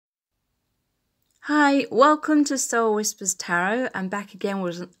Hi, welcome to Soul Whispers Tarot. I'm back again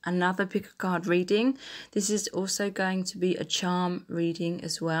with another pick a card reading. This is also going to be a charm reading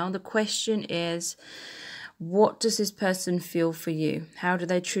as well. The question is, what does this person feel for you? How do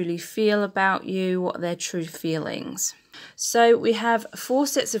they truly feel about you? What are their true feelings? So we have 4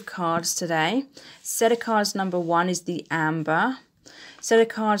 sets of cards today. Set of cards number 1 is the Amber. Set of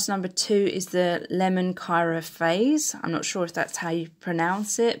cards number 2 is the Lemon Kyra Phase. I'm not sure if that's how you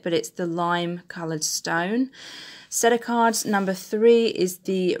pronounce it, but it's the lime coloured stone. Set of cards number 3 is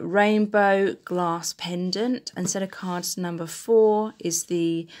the Rainbow Glass Pendant. And set of cards number 4 is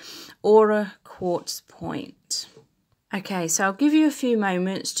the Aura Quartz Point. Okay, so I'll give you a few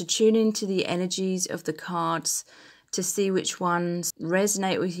moments to tune into the energies of the cards to see which ones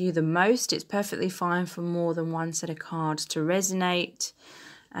resonate with you the most. It's perfectly fine for more than one set of cards to resonate.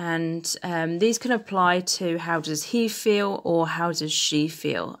 And these can apply to how does he feel or how does she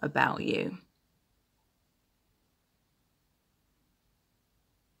feel about you.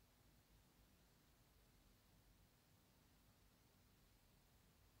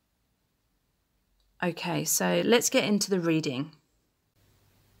 Okay, so let's get into the reading.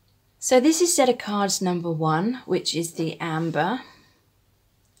 So this is set of cards number 1, which is the Amber.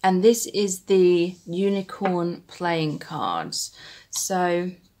 And this is the Unicorn playing cards.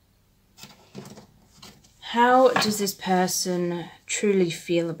 So how does this person truly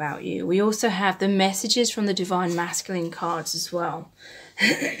feel about you? We also have the messages from the Divine Masculine cards as well.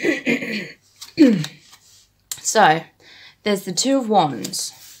 So there's the 2 of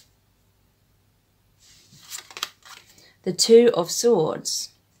Wands, the 2 of Swords,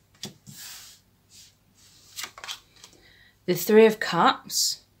 the 3 of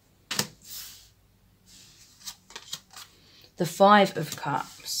Cups, the 5 of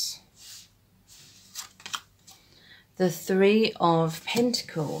Cups, the 3 of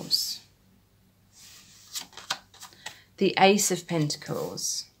Pentacles, the Ace of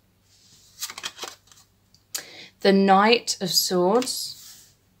Pentacles, the Knight of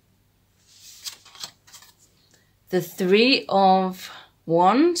Swords, the 3 of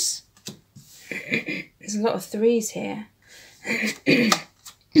Wands. There's a lot of 3s here.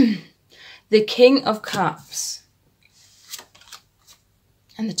 The King of Cups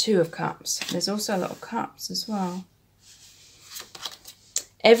and the 2 of Cups. There's also a lot of cups as well.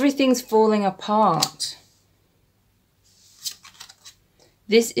 Everything's falling apart.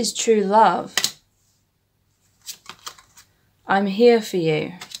 This is true love. I'm here for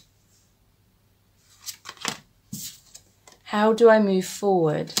you. How do I move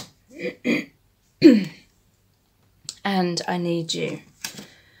forward? And I need you.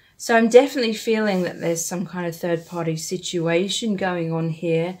 So I'm definitely feeling that there's some kind of third-party situation going on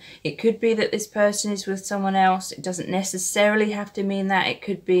here. It could be that this person is with someone else. It doesn't necessarily have to mean that. It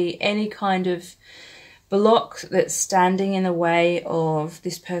could be any kind of block that's standing in the way of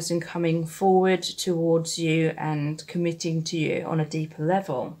this person coming forward towards you and committing to you on a deeper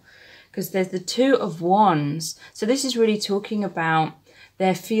level. Because there's the 2 of Wands. So this is really talking about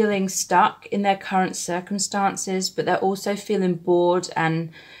they're feeling stuck in their current circumstances, but they're also feeling bored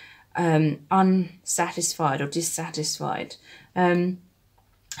and unsatisfied or dissatisfied. And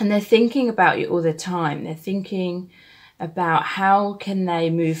they're thinking about you all the time. They're thinking about how can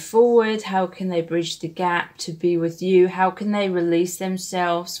they move forward, how can they bridge the gap to be with you, how can they release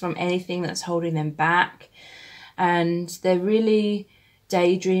themselves from anything that's holding them back. And they're really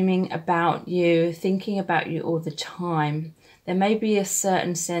daydreaming about you, thinking about you all the time. There may be a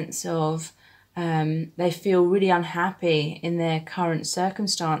certain sense of they feel really unhappy in their current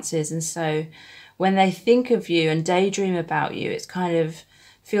circumstances. And so when they think of you and daydream about you, it's kind of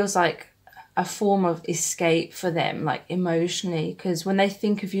feels like a form of escape for them, like emotionally. Because when they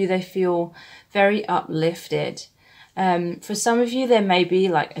think of you, they feel very uplifted. For some of you, there may be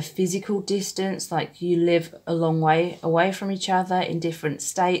like a physical distance, like you live a long way away from each other in different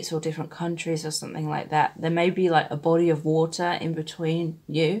states or different countries or something like that. There may be like a body of water in between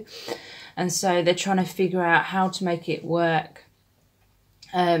you. And so they're trying to figure out how to make it work.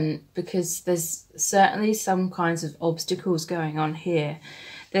 Because there's certainly some kinds of obstacles going on here.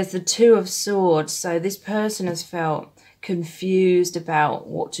 There's the 2 of Swords. So this person has felt confused about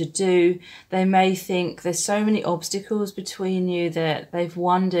what to do. They may think there's so many obstacles between you that they've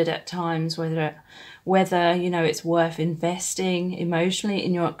wondered at times whether you know, it's worth investing emotionally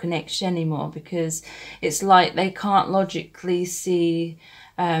in your connection anymore, because it's like they can't logically see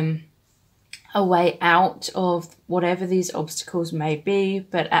a way out of whatever these obstacles may be,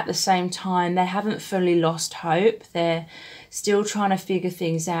 but at the same time they haven't fully lost hope. They're still trying to figure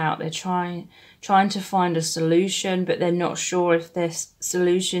things out. They're trying to find a solution, but they're not sure if their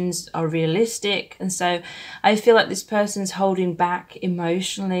solutions are realistic. And so I feel like this person's holding back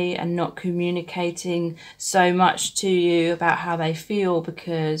emotionally and not communicating so much to you about how they feel,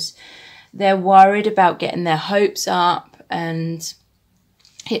 because they're worried about getting their hopes up and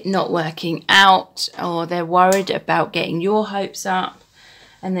it not working out, or they're worried about getting your hopes up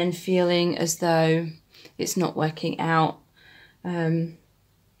and then feeling as though it's not working out.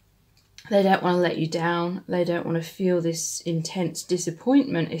 They don't want to let you down. They don't want to feel this intense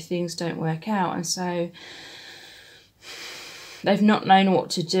disappointment if things don't work out. And so they've not known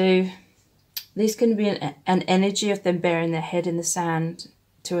what to do. This can be an energy of them burying their head in the sand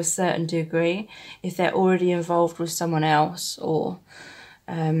to a certain degree if they're already involved with someone else, or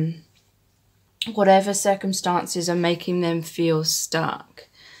whatever circumstances are making them feel stuck.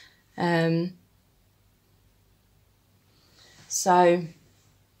 So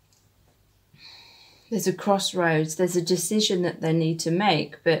there's a crossroads, there's a decision that they need to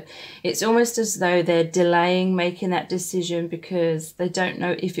make, but it's almost as though they're delaying making that decision because they don't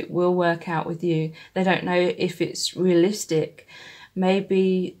know if it will work out with you. They don't know if it's realistic.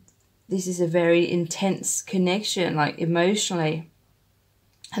 Maybe this is a very intense connection, like emotionally,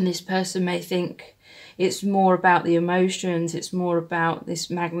 and this person may think it's more about the emotions, it's more about this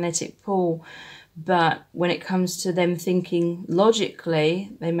magnetic pull, but when it comes to them thinking logically,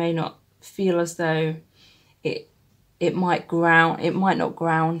 they may not feel as though it might not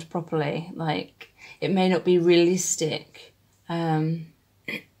ground properly, like it may not be realistic. And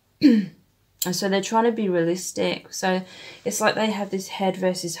so they're trying to be realistic. So it's like they have this head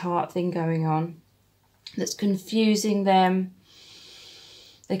versus heart thing going on that's confusing them.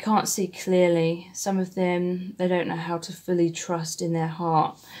 They can't see clearly. Some of them, they don't know how to fully trust in their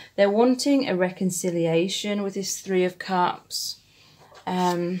heart. They're wanting a reconciliation with this Three of Cups.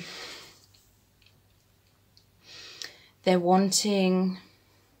 They're wanting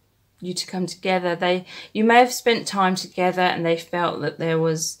you to come together. You may have spent time together and they felt that there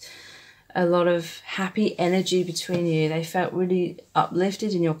was a lot of happy energy between you. They felt really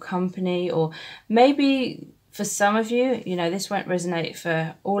uplifted in your company, or maybe for some of you, you know, this won't resonate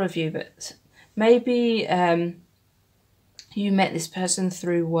for all of you, but maybe you met this person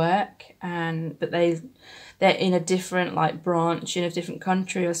through work, but they're in a different like branch in a different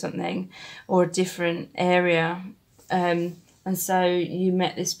country or something, or a different area. And so you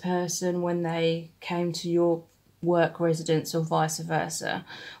met this person when they came to your work residence, or vice versa,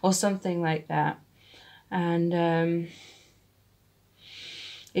 or something like that. And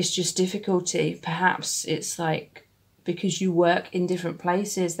it's just difficulty. Perhaps it's like because you work in different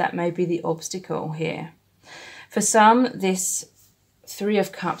places, that may be the obstacle here. For some, this Three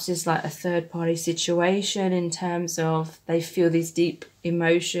of Cups is like a third-party situation in terms of they feel these deep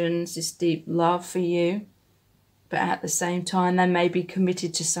emotions, this deep love for you, but at the same time they may be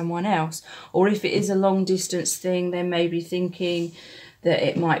committed to someone else. Or if it is a long-distance thing, they may be thinking that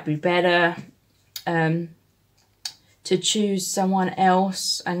it might be better to choose someone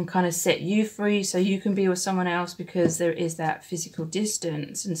else and kind of set you free so you can be with someone else, because there is that physical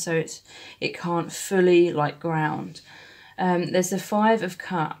distance, and so it can't fully like ground. There's the Five of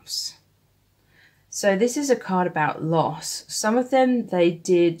Cups. So this is a card about loss. Some of them, they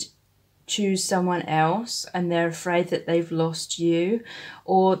did choose someone else and they're afraid that they've lost you,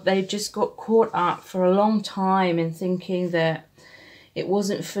 or they just got caught up for a long time in thinking that it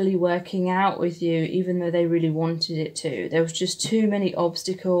wasn't fully working out with you, even though they really wanted it to. There was just too many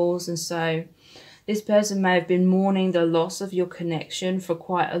obstacles, and so this person may have been mourning the loss of your connection for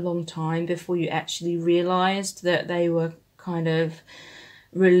quite a long time before you actually realised that they were kind of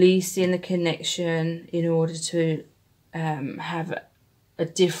releasing the connection in order to have a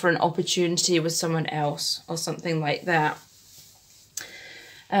different opportunity with someone else or something like that.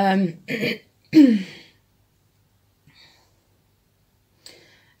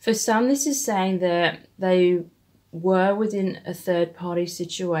 For some, this is saying that they were within a third-party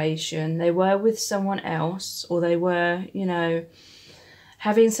situation. They were with someone else, or they were, you know,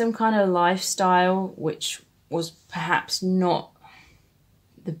 having some kind of lifestyle which was perhaps not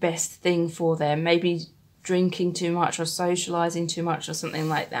the best thing for them. Maybe drinking too much or socialising too much or something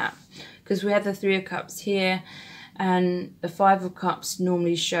like that. Because we have the Three of Cups here, and the Five of Cups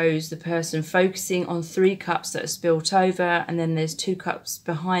normally shows the person focusing on 3 cups that are spilt over, and then there's 2 cups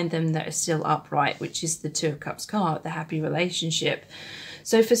behind them that are still upright, which is the Two of Cups card, the happy relationship.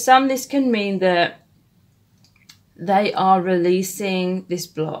 So for some, this can mean that they are releasing this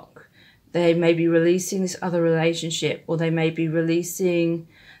block. They may be releasing this other relationship, or they may be releasing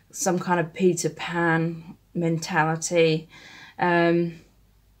some kind of Peter Pan mentality. And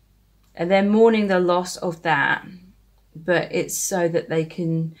they're mourning the loss of that, but it's so that they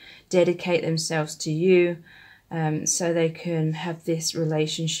can dedicate themselves to you, so they can have this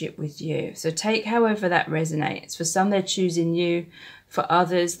relationship with you. So take however that resonates. For some, they're choosing you. For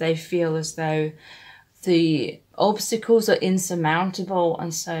others, they feel as though the obstacles are insurmountable,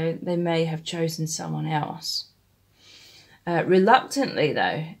 and so they may have chosen someone else. Reluctantly,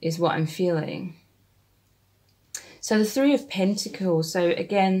 though, is what I'm feeling. So the Three of Pentacles. So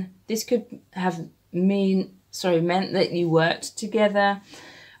again, this could have meant that you worked together,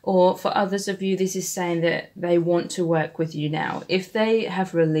 or for others of you, this is saying that they want to work with you now. If they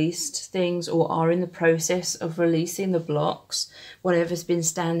have released things or are in the process of releasing the blocks, whatever's been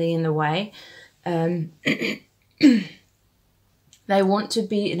standing in the way, they want to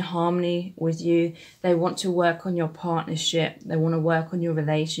be in harmony with you. They want to work on your partnership. They want to work on your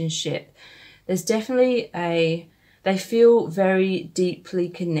relationship. There's definitely they feel very deeply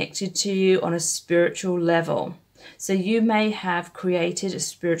connected to you on a spiritual level. So you may have created a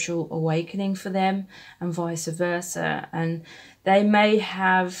spiritual awakening for them, and vice versa. And they may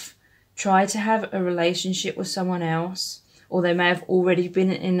have tried to have a relationship with someone else, or they may have already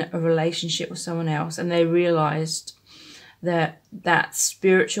been in a relationship with someone else, and they realized that that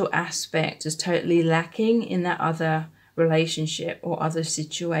spiritual aspect is totally lacking in that other relationship or other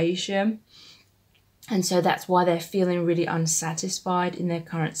situation. And so that's why they're feeling really unsatisfied in their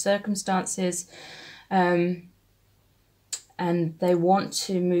current circumstances. And they want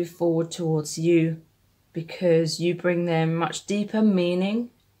to move forward towards you because you bring them much deeper meaning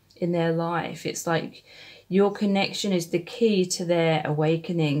in their life. It's like your connection is the key to their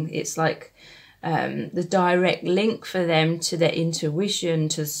awakening. It's like the direct link for them to their intuition,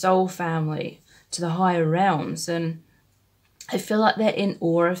 to the soul family, to the higher realms. And I feel like they're in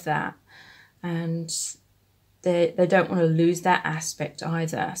awe of that. And they don't want to lose that aspect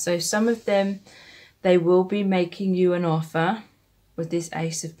either. So some of them, they will be making you an offer with this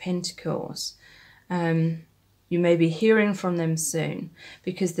Ace of Pentacles. You may be hearing from them soon,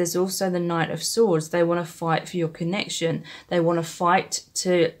 because there's also the Knight of Swords. They want to fight for your connection. They want to fight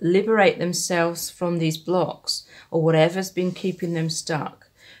to liberate themselves from these blocks or whatever's been keeping them stuck.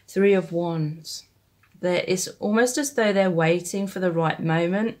 Three of Wands. It's almost as though they're waiting for the right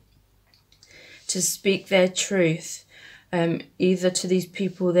moment to speak their truth, either to these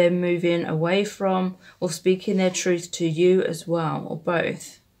people they're moving away from, or speaking their truth to you as well, or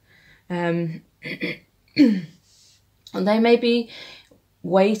both. And they may be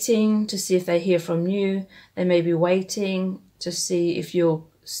waiting to see if they hear from you. They may be waiting to see if you're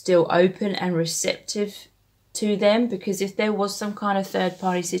still open and receptive to them, because if there was some kind of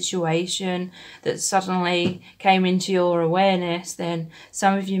third-party situation that suddenly came into your awareness, then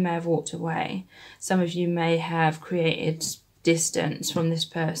some of you may have walked away. Some of you may have created distance from this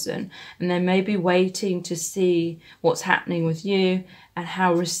person, and they may be waiting to see what's happening with you and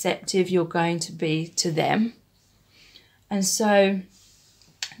how receptive you're going to be to them. And so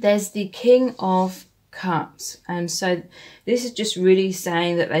there's the King of Cups, and so this is just really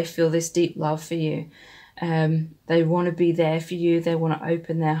saying that they feel this deep love for you. They want to be there for you. They want to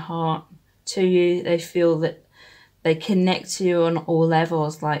open their heart to you. They feel that they connect to you on all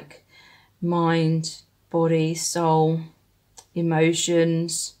levels, like mind, body, soul,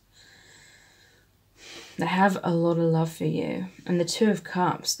 emotions. They have a lot of love for you. And the Two of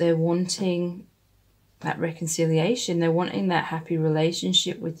Cups, they're wanting that reconciliation. They're wanting that happy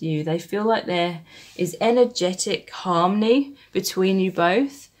relationship with you. They feel like there is energetic harmony between you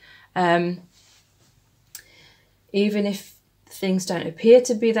both. Even if things don't appear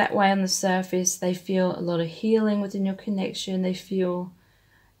to be that way on the surface, they feel a lot of healing within your connection. They feel,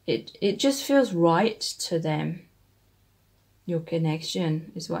 it just feels right to them. Your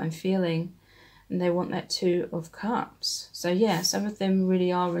connection is what I'm feeling. And they want that Two of Cups. So yeah, some of them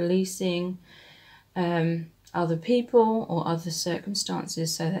really are releasing other people or other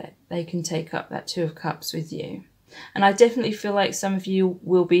circumstances so that they can take up that Two of Cups with you. And I definitely feel like some of you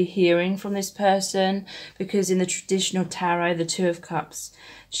will be hearing from this person, because in the traditional tarot, the Two of Cups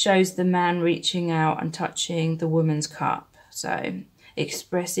shows the man reaching out and touching the woman's cup. So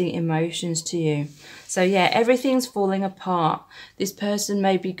expressing emotions to you. So yeah, everything's falling apart. This person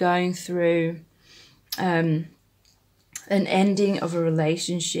may be going through an ending of a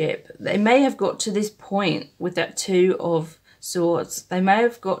relationship. They may have got to this point with that Two of Swords. They may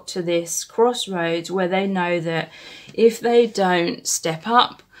have got to this crossroads where they know that if they don't step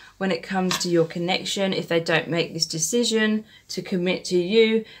up when it comes to your connection. If they don't make this decision to commit to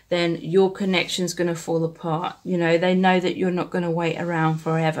you, then your connection's going to fall apart. You know, they know that you're not going to wait around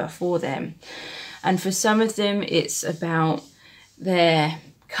forever for them. And for some of them, it's about their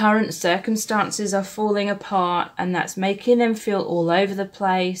current circumstances are falling apart, and that's making them feel all over the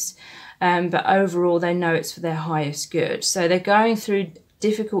place. But overall, they know it's for their highest good. So they're going through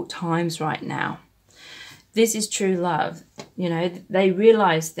difficult times right now. This is true love. You know, they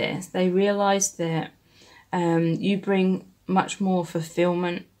realize this. They realize that you bring much more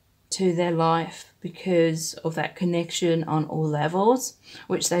fulfillment to their life because of that connection on all levels,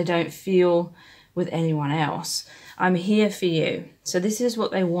 which they don't feel with anyone else. I'm here for you. So this is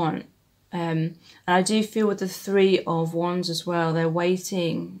what they want. And I do feel with the Three of Wands as well, they're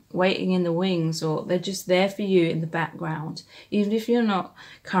waiting in the wings, or they're just there for you in the background. Even if you're not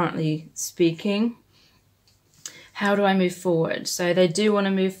currently speaking, how do I move forward? So they do want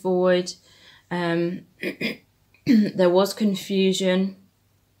to move forward. There was confusion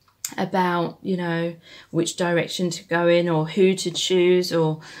about, you know, which direction to go in or who to choose,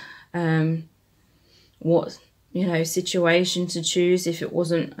 or what, you know, situation to choose if it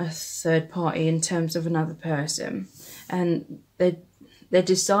wasn't a third party in terms of another person. And they're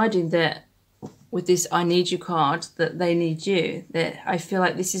deciding that with this I need you card, that they need you. That I feel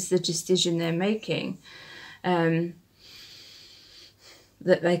like this is the decision they're making.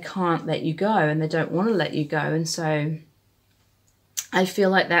 That they can't let you go, and they don't want to let you go. And so I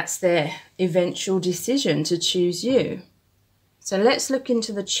feel like that's their eventual decision, to choose you. So let's look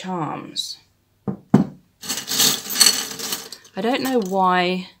into the charms. I don't know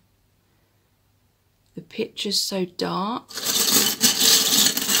why the picture's so dark.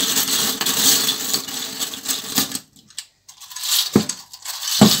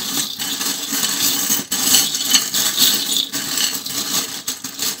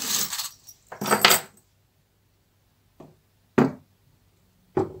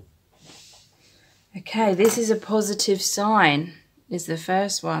 Okay, this is a positive sign, is the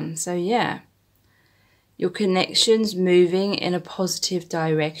first one. So yeah, your connection's moving in a positive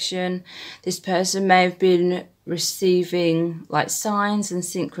direction. This person may have been receiving like signs and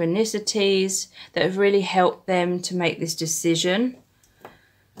synchronicities that have really helped them to make this decision.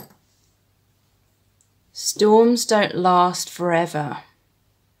 Storms don't last forever.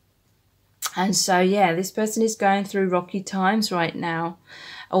 And so yeah, this person is going through rocky times right now,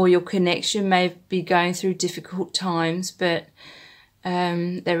 or your connection may be going through difficult times, but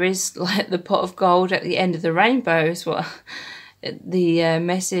there is like the pot of gold at the end of the rainbow is what the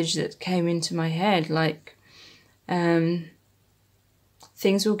message that came into my head. Like things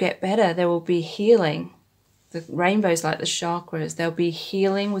will get better. There will be healing. The rainbow's like the chakras. There'll be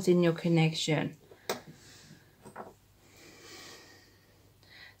healing within your connection.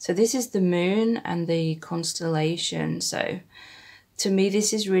 So this is the moon and the constellation. So to me,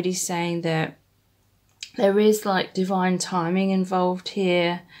 this is really saying that there is like divine timing involved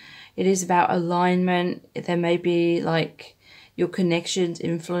here. It is about alignment. There may be like your connections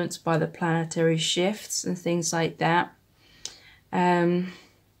influenced by the planetary shifts and things like that.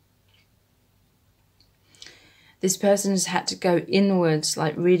 This person has had to go inwards,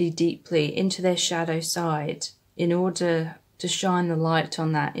 like really deeply into their shadow side in order to shine the light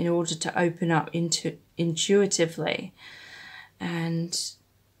on that, in order to open up intuitively. And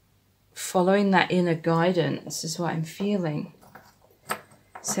following that inner guidance is what I'm feeling.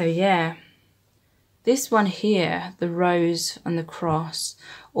 So yeah, this one here, the rose and the cross,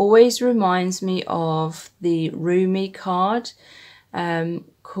 always reminds me of the Rumi card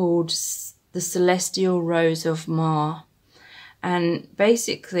called the Celestial Rose of Ma. And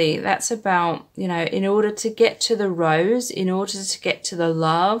basically that's about, you know, in order to get to the rose, in order to get to the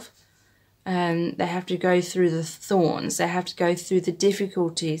love, they have to go through the thorns, they have to go through the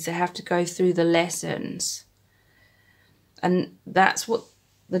difficulties, they have to go through the lessons. And that's what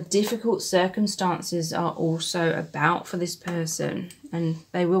the difficult circumstances are also about for this person. And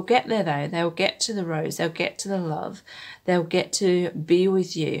they will get there though. They'll get to the rose, they'll get to the love, they'll get to be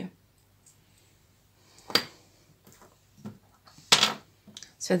with you.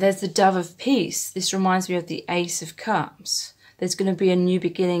 So there's the Dove of Peace. This reminds me of the Ace of Cups. There's going to be a new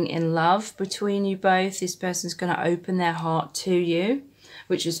beginning in love between you both. This person's going to open their heart to you,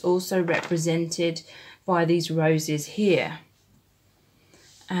 which is also represented by these roses here.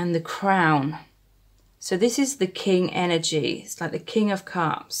 And the Crown. So this is the King energy. It's like the King of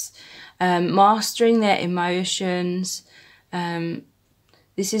Cups. Mastering their emotions.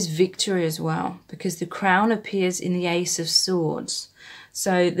 This is victory as well, because the Crown appears in the Ace of Swords.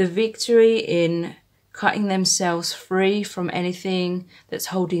 So the victory in cutting themselves free from anything that's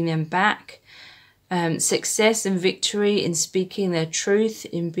holding them back. Success and victory in speaking their truth,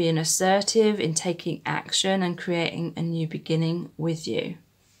 in being assertive, in taking action and creating a new beginning with you.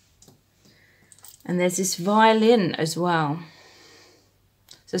 And there's this violin as well.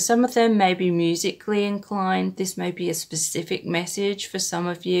 So some of them may be musically inclined. This may be a specific message for some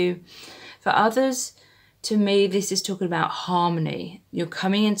of you. For others, to me, this is talking about harmony. You're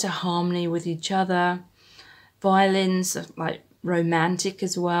coming into harmony with each other. Violins are like romantic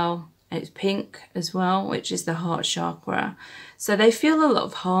as well. And it's pink as well, which is the heart chakra. So they feel a lot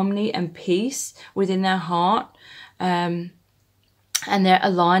of harmony and peace within their heart. And they're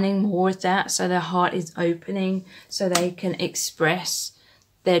aligning more with that. So their heart is opening so they can express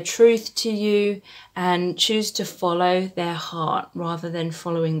their truth to you and choose to follow their heart rather than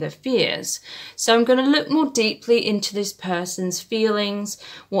following their fears. So I'm going to look more deeply into this person's feelings,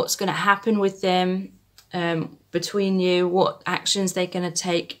 what's going to happen with them between you, what actions they're going to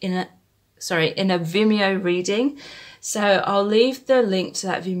take in a Vimeo reading. So I'll leave the link to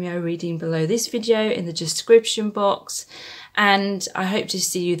that Vimeo reading below this video in the description box. And I hope to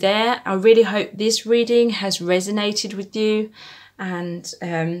see you there. I really hope this reading has resonated with you and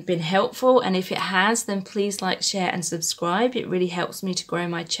been helpful. And if it has, then please like, share and subscribe. It really helps me to grow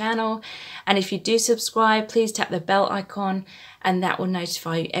my channel. And if you do subscribe, please tap the bell icon and that will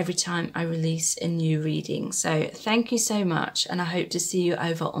notify you every time I release a new reading. So thank you so much, and I hope to see you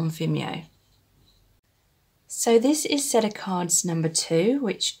over on Vimeo. So this is set of cards number 2,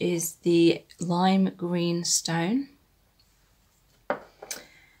 which is the lime green stone.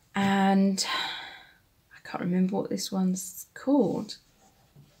 And I can't remember what this one's called.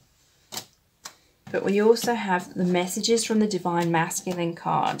 But we also have the messages from the Divine Masculine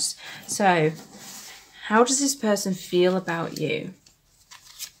cards. So how does this person feel about you?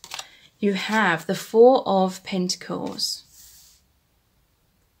 You have the 4 of Pentacles,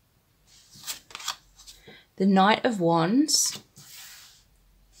 the Knight of Wands,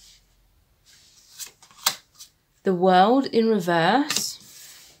 the World in reverse,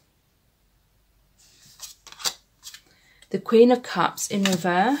 the Queen of Cups in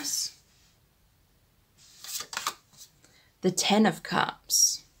reverse, the 10 of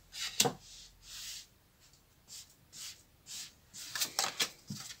Cups,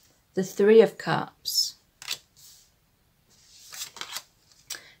 the 3 of Cups,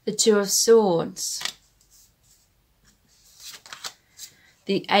 the 2 of Swords,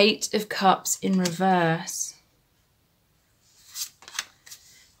 the 8 of Cups in reverse,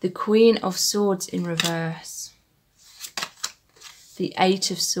 the Queen of Swords in reverse, the 8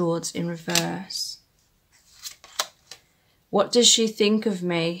 of Swords in reverse. What does she think of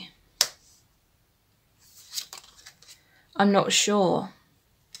me? I'm not sure.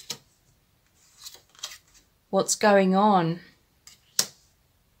 What's going on?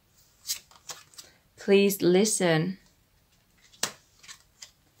 Please listen.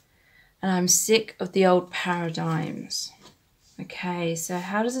 And I'm sick of the old paradigms. Okay, so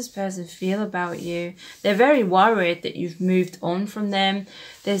how does this person feel about you? They're very worried that you've moved on from them.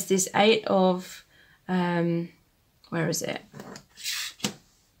 There's this 8 of, where is it?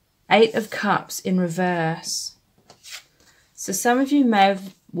 8 of Cups in reverse. So some of you may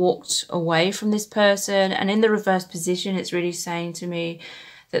have walked away from this person, and in the reverse position, it's really saying to me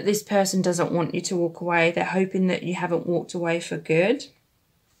that this person doesn't want you to walk away. They're hoping that you haven't walked away for good.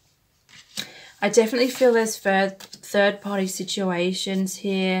 I definitely feel there's third-party situations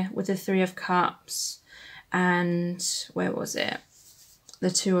here with the 3 of Cups and, where was it? The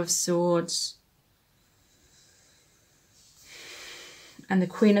 2 of Swords. And the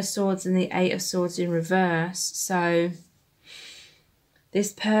Queen of Swords and the 8 of Swords in reverse. So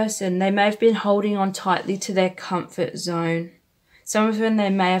this person, they may have been holding on tightly to their comfort zone. Some of them,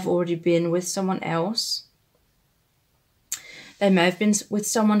 they may have already been with someone else. They may have been with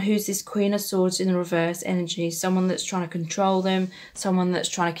someone who's this Queen of Swords in the reverse energy, someone that's trying to control them, someone that's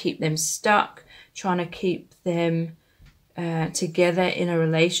trying to keep them stuck, trying to keep them together in a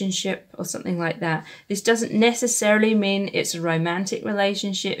relationship or something like that. This doesn't necessarily mean it's a romantic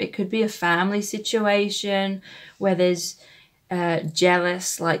relationship. It could be a family situation where there's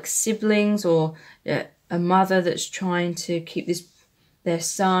jealous like siblings, or a mother that's trying to keep their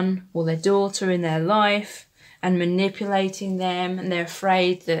son or their daughter in their life and manipulating them, and they're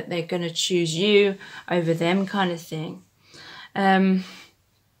afraid that they're going to choose you over them, kind of thing.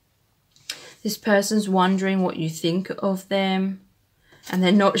 This person's wondering what you think of them, and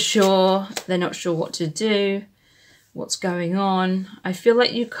they're not sure what to do, what's going on. I feel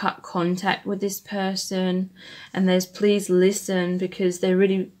like you cut contact with this person, and there's please listen, because they're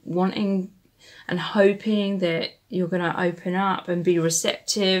really wanting and hoping that you're going to open up and be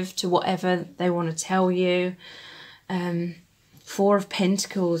receptive to whatever they want to tell you. Four of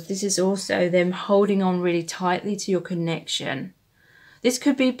Pentacles, this is also them holding on really tightly to your connection. This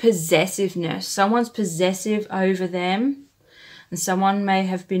could be possessiveness. Someone's possessive over them, and someone may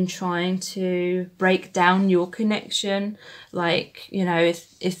have been trying to break down your connection. Like, you know,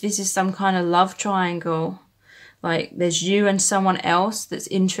 if this is some kind of love triangle, like there's you and someone else that's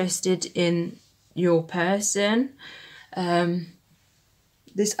interested in your person.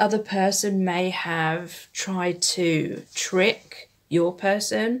 This other person may have tried to trick your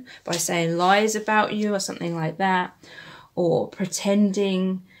person by saying lies about you or something like that, or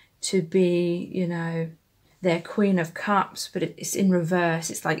pretending to be, you know, their Queen of Cups, but it's in reverse.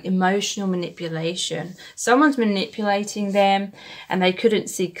 It's like emotional manipulation. Someone's manipulating them and they couldn't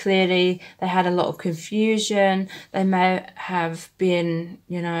see clearly. They had a lot of confusion. They may have been,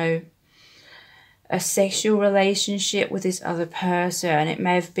 you know, a sexual relationship with this other person. It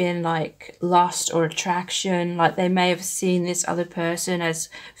may have been like lust or attraction. Like they may have seen this other person as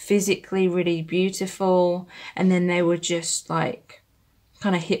physically really beautiful, and then they were just like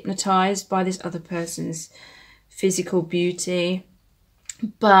kind of hypnotized by this other person's physical beauty.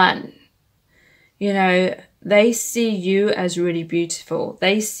 But, you know, they see you as really beautiful.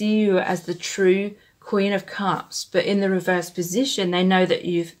 They see you as the true Queen of Cups, but in the reverse position, they know that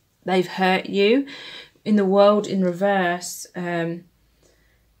they've hurt you. In the world in reverse,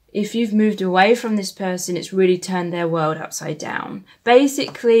 if you've moved away from this person, it's really turned their world upside down.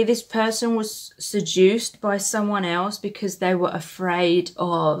 Basically, this person was seduced by someone else because they were afraid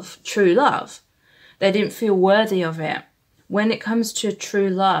of true love. They didn't feel worthy of it. When it comes to true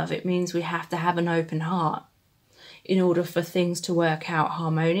love, it means we have to have an open heart in order for things to work out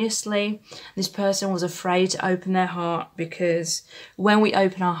harmoniously. This person was afraid to open their heart, because when we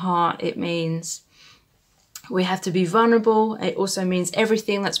open our heart, it means we have to be vulnerable. It also means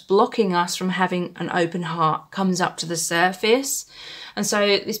everything that's blocking us from having an open heart comes up to the surface. And so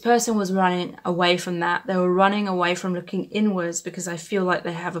this person was running away from that. They were running away from looking inwards because I feel like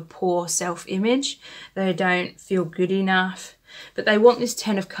they have a poor self-image. They don't feel good enough. But they want this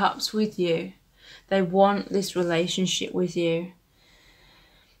 10 of Cups with you. They want this relationship with you.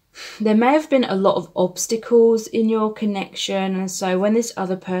 There may have been a lot of obstacles in your connection, and so when this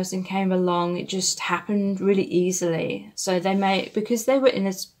other person came along, it just happened really easily. So they may, because they were in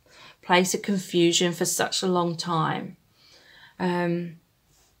a place of confusion for such a long time, they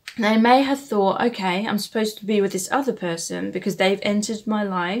may have thought, okay, I'm supposed to be with this other person because they've entered my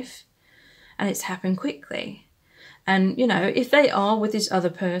life and it's happened quickly. And, you know, if they are with this other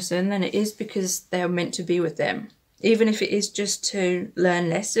person, then it is because they're meant to be with them. Even if it is just to learn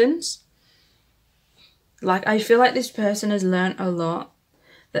lessons. Like, I feel like this person has learned a lot.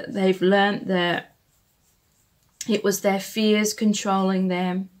 That they've learned that it was their fears controlling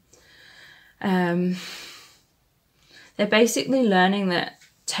them. They're basically learning that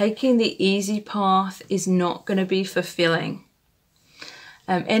taking the easy path is not going to be fulfilling.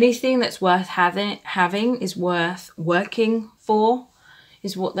 Anything that's worth having is worth working for,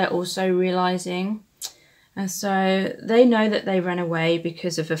 is what they're also realizing. And so they know that they ran away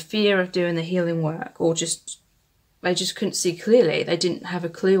because of a fear of doing the healing work, or they just couldn't see clearly. They didn't have a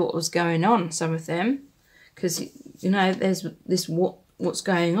clue what was going on, some of them, because, you know, there's this what's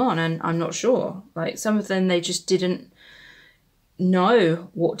going on, and I'm not sure. Like, some of them, they just didn't know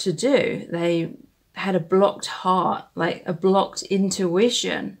what to do. They had a blocked heart, like a blocked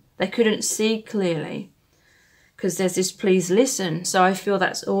intuition. They couldn't see clearly because there's this please listen. So I feel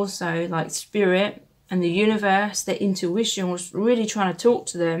that's also like spirit and the universe, their intuition was really trying to talk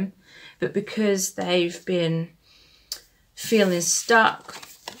to them, but because they've been feeling stuck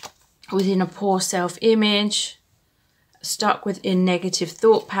within a poor self-image, stuck within negative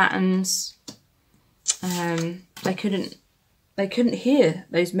thought patterns, they couldn't hear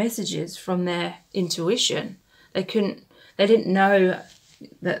those messages from their intuition. They didn't know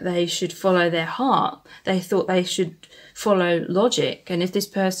that they should follow their heart. They thought they should follow logic. And if this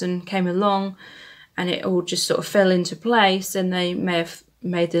person came along and it all just sort of fell into place, then they may have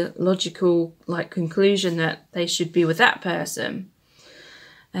made the logical conclusion that they should be with that person.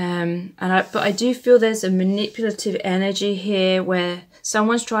 But I do feel there's a manipulative energy here where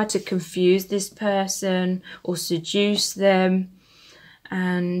someone's tried to confuse this person or seduce them,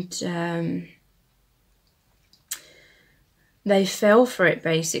 and they fell for it,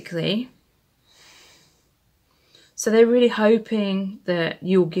 basically. So they're really hoping that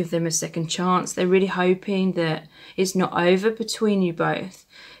you'll give them a second chance. They're really hoping that it's not over between you both,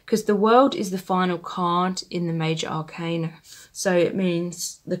 because the World is the final card in the major arcana. So it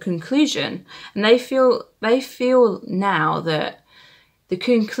means the conclusion. And they feel now that the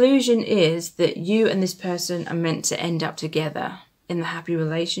conclusion is that you and this person are meant to end up together in the happy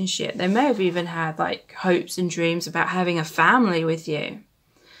relationship. They may have even had like hopes and dreams about having a family with you.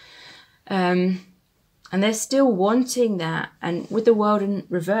 And they're still wanting that. And with the World in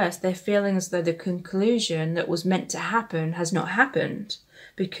reverse, they're feeling as though the conclusion that was meant to happen has not happened,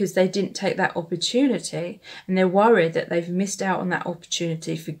 because they didn't take that opportunity, and they're worried that they've missed out on that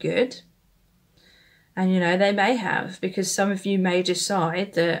opportunity for good. And, you know, they may have, because some of you may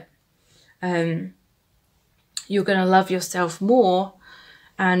decide that you're going to love yourself more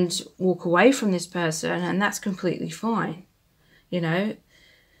and walk away from this person, and that's completely fine. You know,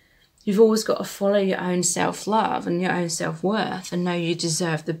 you've always got to follow your own self-love and your own self-worth and know you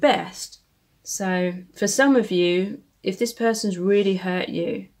deserve the best. So for some of you, if this person's really hurt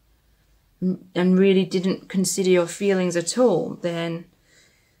you and really didn't consider your feelings at all, then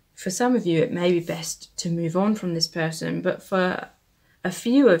for some of you, it may be best to move on from this person. But for a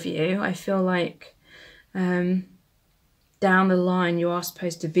few of you, I feel like down the line, you are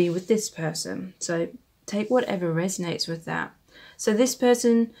supposed to be with this person. So take whatever resonates with that. So this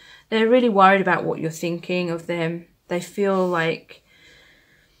person, they're really worried about what you're thinking of them. They feel like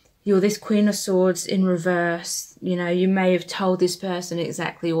you're this Queen of Swords in reverse. You know, you may have told this person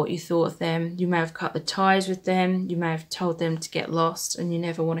exactly what you thought of them. You may have cut the ties with them. You may have told them to get lost and you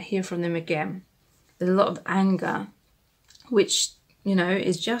never want to hear from them again. There's a lot of anger, which, you know,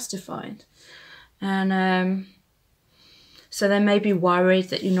 is justified. And so they may be worried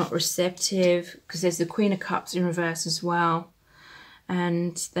that you're not receptive, because there's the Queen of Cups in reverse as well.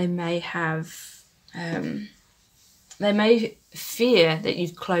 And they may have, they may fear that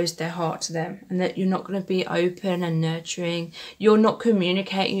you've closed their heart to them and that you're not going to be open and nurturing. You're not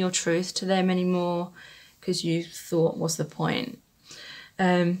communicating your truth to them anymore because you thought, what's the point?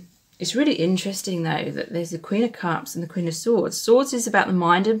 It's really interesting though that there's the Queen of Cups and the Queen of Swords. Swords is about the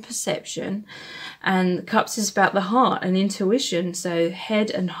mind and perception, and Cups is about the heart and intuition, so head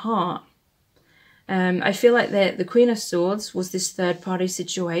and heart. I feel like the Queen of Swords was this third-party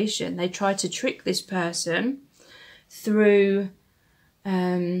situation. They tried to trick this person through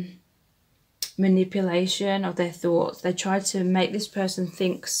manipulation of their thoughts. They tried to make this person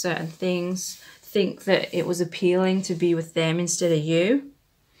think certain things, think that it was appealing to be with them instead of you.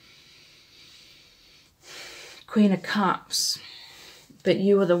 Queen of Cups. But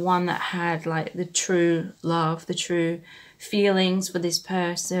you were the one that had like the true love, the true feelings for this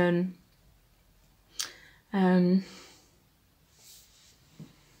person.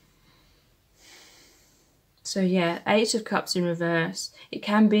 So yeah, Eight of Cups in reverse. It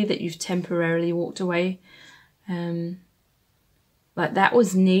can be that you've temporarily walked away. Like that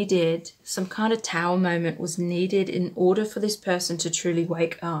was needed. Some kind of tower moment was needed in order for this person to truly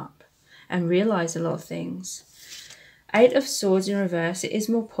wake up and realize a lot of things. Eight of Swords in reverse, it is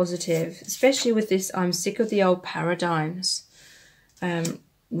more positive, especially with this I'm sick of the old paradigms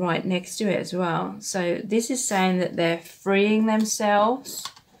right next to it as well. So this is saying that they're freeing themselves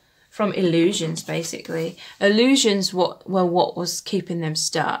from illusions, basically. Illusions what was keeping them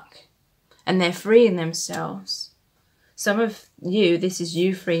stuck, and they're freeing themselves. Some of you, this is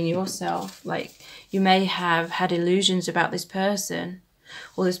you freeing yourself. Like you may have had illusions about this person,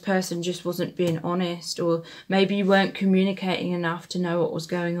 or this person just wasn't being honest, or maybe you weren't communicating enough to know what was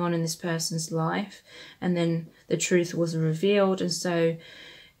going on in this person's life, and then the truth was revealed, and so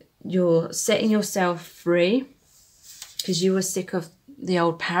you're setting yourself free because you were sick of the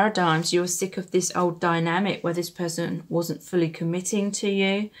old paradigms. You were sick of this old dynamic where this person wasn't fully committing to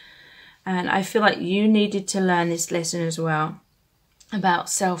you. And I feel like you needed to learn this lesson as well, about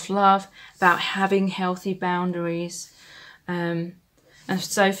self-love, about having healthy boundaries. And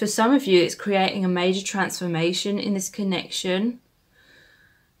so for some of you, it's creating a major transformation in this connection.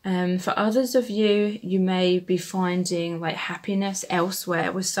 For others of you, you may be finding like happiness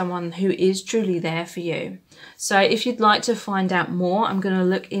elsewhere with someone who is truly there for you. So if you'd like to find out more, I'm going to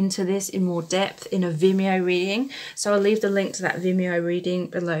look into this in more depth in a Vimeo reading. So I'll leave the link to that Vimeo reading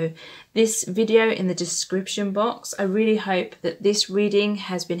below this video in the description box. I really hope that this reading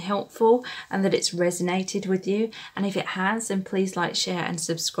has been helpful and that it's resonated with you. And if it has, then please like, share and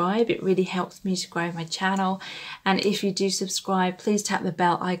subscribe. It really helps me to grow my channel. And if you do subscribe, please tap the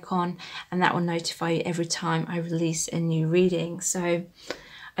bell icon and that will notify you every time I release a new reading. So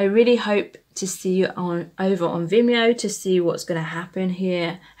I really hope to see you over on Vimeo to see what's going to happen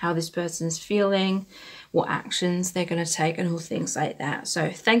here, how this person's feeling, what actions they're going to take and all things like that.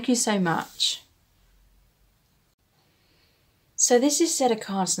 So thank you so much. So this is set of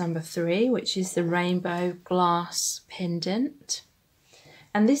cards number 3, which is the Rainbow Glass Pendant.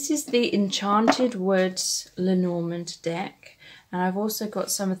 And this is the Enchanted Woods Lenormand deck. And I've also got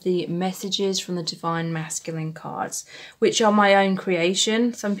some of the messages from the Divine Masculine cards, which are my own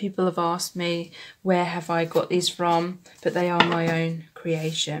creation. Some people have asked me, where have I got these from? But they are my own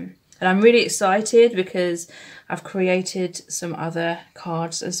creation. And I'm really excited because I've created some other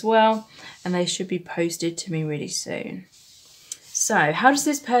cards as well, and they should be posted to me really soon. So, how does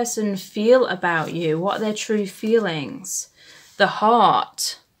this person feel about you? What are their true feelings? The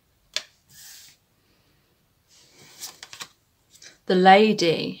heart. The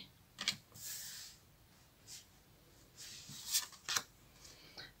lady.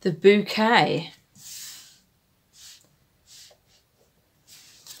 The bouquet.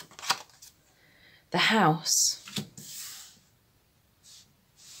 The house.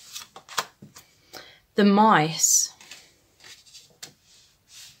 The mice.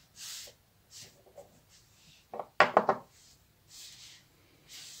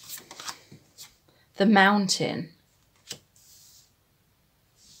 The mountain.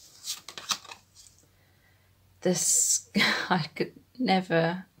 I could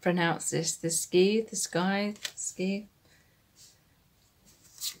never pronounce this. The sky.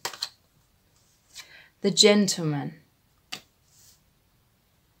 The gentleman.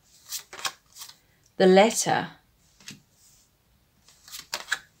 The letter.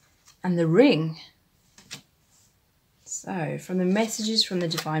 And the ring. So, from the messages from the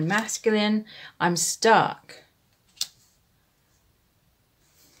Divine Masculine, I'm stuck.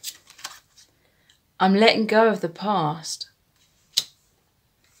 I'm letting go of the past.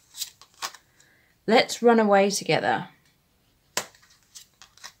 Let's run away together.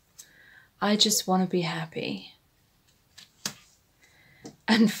 I just want to be happy.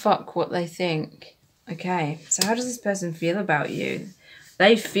 And fuck what they think. Okay, so how does this person feel about you?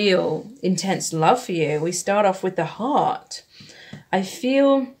 They feel intense love for you. We start off with the heart. I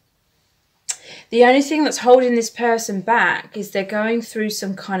feel the only thing that's holding this person back is they're going through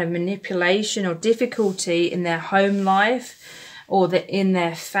some kind of manipulation or difficulty in their home life or in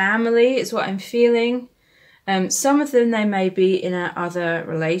their family is what I'm feeling. Some of them, they may be in another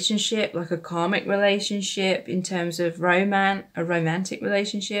relationship, like a karmic relationship in terms of a romantic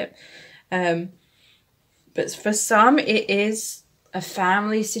relationship. But for some, it is a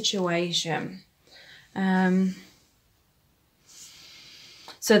family situation.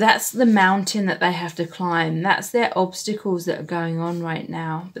 So that's the mountain that they have to climb. That's their obstacles that are going on right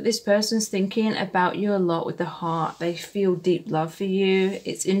now. But this person's thinking about you a lot with the heart. They feel deep love for you.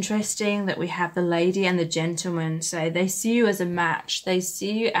 It's interesting that we have the lady and the gentleman. So they see you as a match. They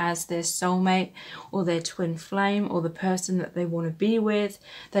see you as their soulmate or their twin flame or the person that they want to be with.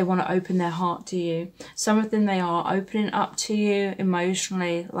 They want to open their heart to you. Some of them, they are opening up to you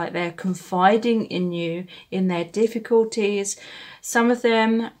emotionally, like they're confiding in you, in their difficulties. Some of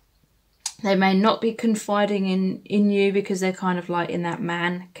them, they may not be confiding in you because they're kind of like in that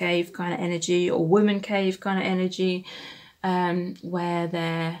man cave kind of energy or woman cave kind of energy, where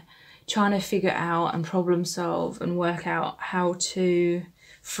they're trying to figure out and problem solve and work out how to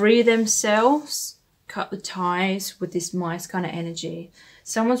free themselves, cut the ties with this mice kind of energy.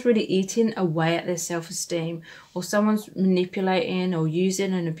 Someone's really eating away at their self-esteem, or someone's manipulating or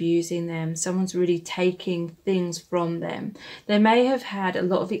using and abusing them. Someone's really taking things from them. They may have had a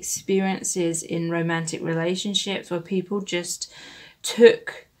lot of experiences in romantic relationships where people just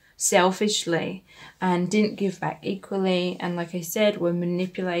took selfishly and didn't give back equally. And like I said, were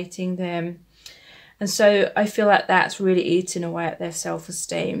manipulating them. And so I feel like that's really eating away at their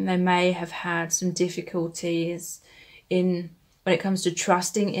self-esteem. They may have had some difficulties when it comes to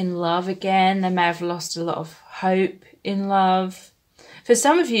trusting in love again. They may have lost a lot of hope in love. For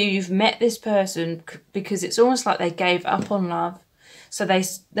some of you, you've met this person because it's almost like they gave up on love. So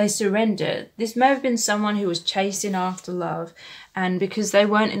they surrendered. This may have been someone who was chasing after love. And because they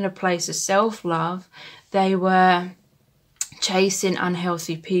weren't in a place of self-love, they were chasing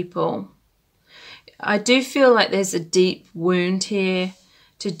unhealthy people. I do feel like there's a deep wound here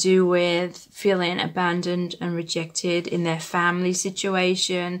to do with feeling abandoned and rejected in their family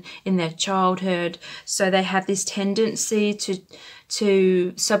situation, in their childhood. So they have this tendency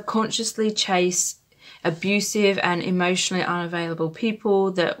to subconsciously chase abusive and emotionally unavailable people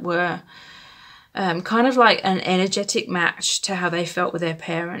that were kind of like an energetic match to how they felt with their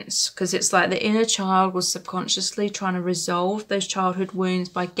parents. Because it's like the inner child was subconsciously trying to resolve those childhood wounds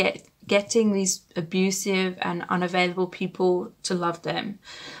by getting these abusive and unavailable people to love them.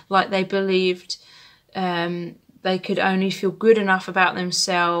 Like they believed they could only feel good enough about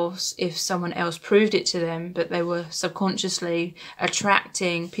themselves if someone else proved it to them, but they were subconsciously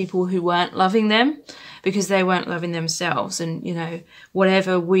attracting people who weren't loving them because they weren't loving themselves. And, you know,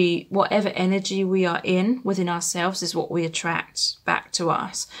 whatever energy we are in within ourselves is what we attract back to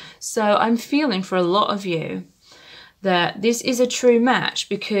us. So I'm feeling for a lot of you that this is a true match,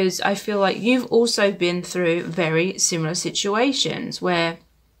 because I feel like you've also been through very similar situations where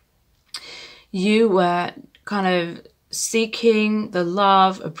you were kind of seeking the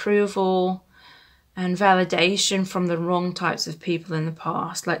love, approval, and validation from the wrong types of people in the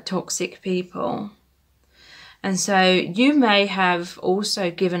past, like toxic people. And so you may have also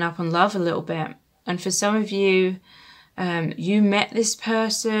given up on love a little bit. And for some of you, you met this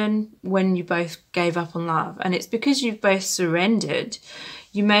person when you both gave up on love. And it's because you've both surrendered.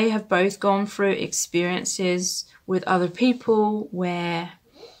 You may have both gone through experiences with other people where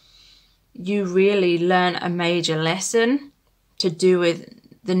you really learn a major lesson to do with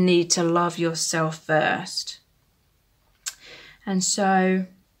the need to love yourself first. And so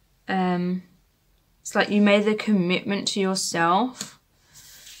it's like you made the commitment to yourself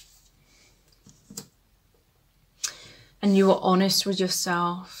and you were honest with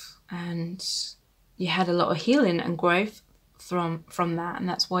yourself, and you had a lot of healing and growth from that, and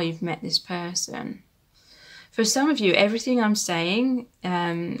that's why you've met this person. For some of you, everything I'm saying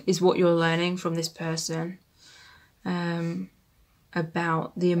is what you're learning from this person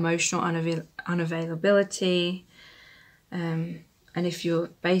about the emotional unavailability. And if you're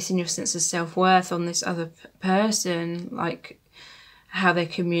basing your sense of self-worth on this other person, like how they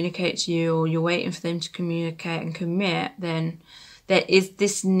communicate to you, or you're waiting for them to communicate and commit, then there is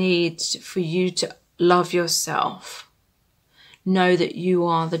this need for you to love yourself. Know that you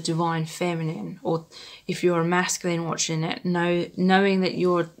are the divine feminine, or if you're a masculine watching it, knowing that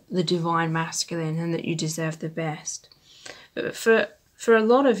you're the divine masculine and that you deserve the best. But for a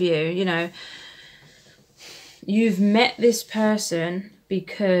lot of you, you know, you've met this person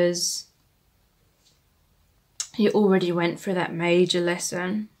because you already went through that major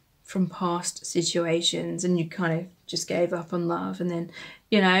lesson from past situations, and you kind of just gave up on love. And then,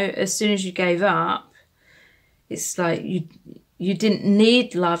 you know, as soon as you gave up, it's like you didn't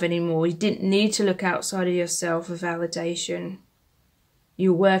need love anymore. You didn't need to look outside of yourself for validation.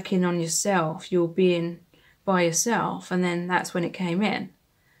 You're working on yourself. You're being by yourself. And then that's when it came in.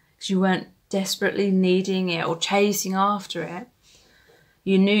 Because you weren't desperately needing it or chasing after it.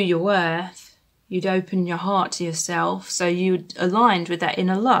 You knew your worth. You'd opened your heart to yourself. So you aligned with that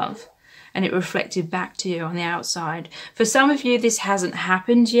inner love. And it reflected back to you on the outside. For some of you, this hasn't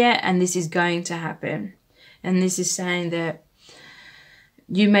happened yet. And this is going to happen. And this is saying that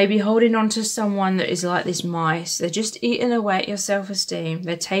you may be holding on to someone that is like this mice. They're just eating away at your self-esteem.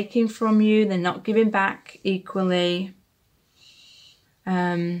 They're taking from you. They're not giving back equally.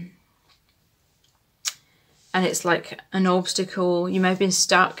 And it's like an obstacle. You may have been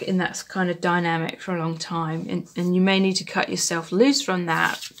stuck in that kind of dynamic for a long time. And you may need to cut yourself loose from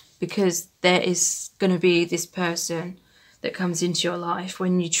that, because there is going to be this person that comes into your life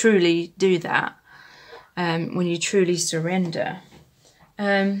when you truly do that. When you truly surrender.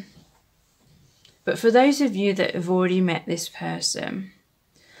 But for those of you that have already met this person,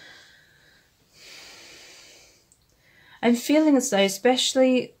 I'm feeling as though,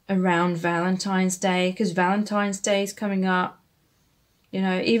 especially around Valentine's Day, because Valentine's Day is coming up, you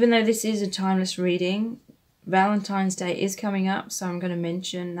know, even though this is a timeless reading, Valentine's Day is coming up, so I'm going to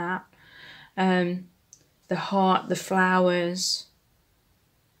mention that. The heart, the flowers,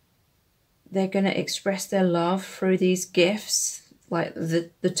 they're going to express their love through these gifts, like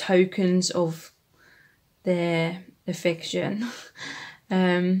the tokens of their affection.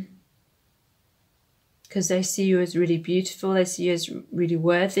 Because they see you as really beautiful, they see you as really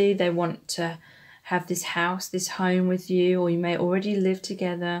worthy, they want to have this house, this home with you, or you may already live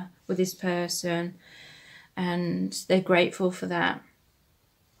together with this person, and they're grateful for that.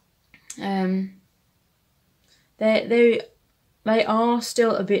 They are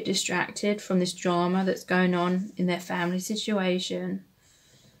still a bit distracted from this drama that's going on in their family situation.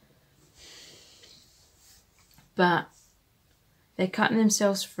 But they're cutting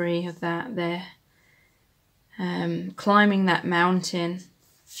themselves free of that. They're climbing that mountain.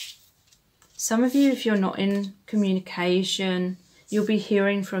 Some of you, if you're not in communication, you'll be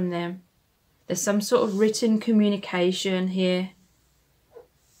hearing from them. There's some sort of written communication here.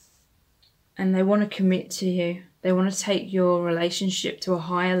 And they want to commit to you. They want to take your relationship to a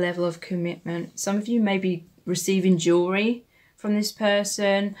higher level of commitment. Some of you may be receiving jewelry from this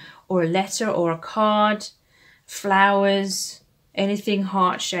person, or a letter or a card, flowers, anything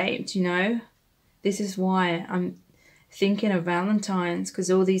heart-shaped, you know. This is why I'm thinking of Valentine's,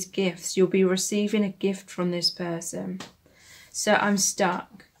 because all these gifts, you'll be receiving a gift from this person. So I'm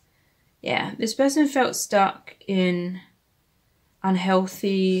stuck. Yeah, this person felt stuck in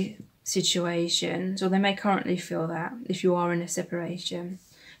unhealthy situations, or they may currently feel that if you are in a separation.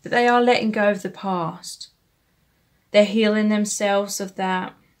 But they are letting go of the past. They're healing themselves of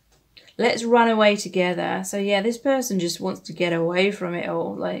that. Let's run away together. So yeah, this person just wants to get away from it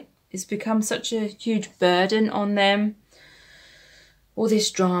all. Like, it's become such a huge burden on them. All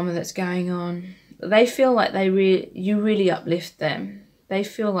this drama that's going on. They feel like you really uplift them. They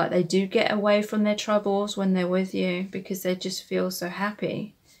feel like they do get away from their troubles when they're with you, because they just feel so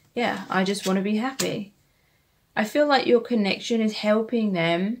happy. Yeah, I just want to be happy. I feel like your connection is helping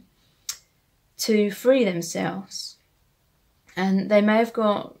them to free themselves. And they may have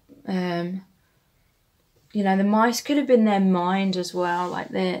got, you know, the mice could have been their mind as well.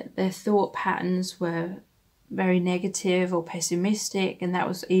 Like their thought patterns were very negative or pessimistic, and that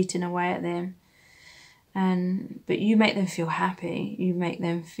was eating away at them. But you make them feel happy. You make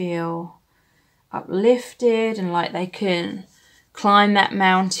them feel uplifted and like they can climb that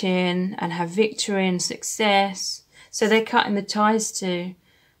mountain and have victory and success. So they're cutting the ties to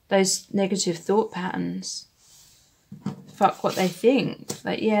those negative thought patterns. Fuck what they think.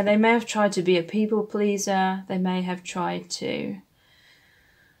 Like, yeah, they may have tried to be a people pleaser. They may have tried to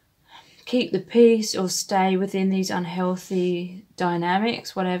keep the peace or stay within these unhealthy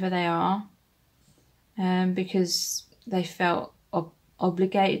dynamics, whatever they are, because they felt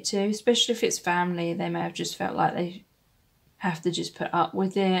obligated to, especially if it's family. They may have just felt like they have to just put up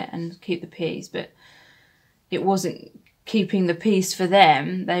with it and keep the peace, but it wasn't keeping the peace for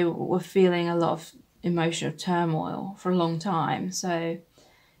them. They were feeling a lot of emotional turmoil for a long time. So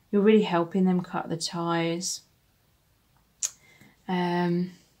you're really helping them cut the ties.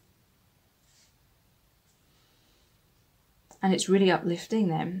 And it's really uplifting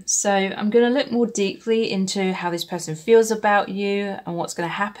them. So I'm going to look more deeply into how this person feels about you and what's going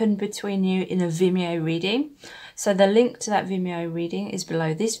to happen between you in a Vimeo reading. So the link to that Vimeo reading is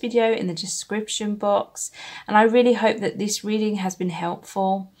below this video in the description box. And I really hope that this reading has been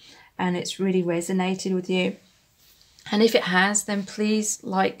helpful and it's really resonated with you. And if it has, then please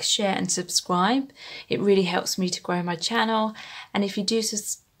like, share and subscribe. It really helps me to grow my channel. And if you do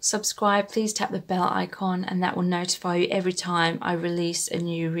subscribe, please tap the bell icon and that will notify you every time I release a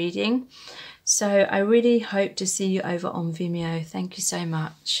new reading. So I really hope to see you over on Vimeo. Thank you so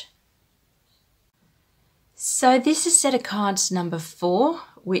much. So this is set of cards number 4,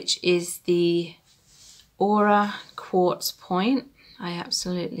 which is the Aura Quartz Point. I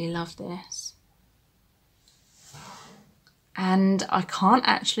absolutely love this. And I can't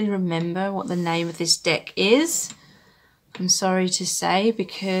actually remember what the name of this deck is. I'm sorry to say,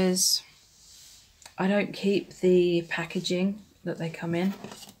 because I don't keep the packaging that they come in.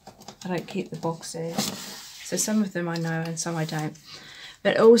 I don't keep the boxes. So some of them I know and some I don't.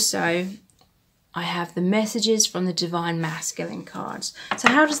 But also I have the messages from the Divine Masculine cards. So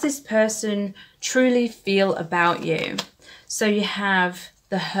how does this person truly feel about you? So you have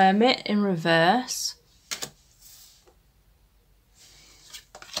the Hermit in reverse,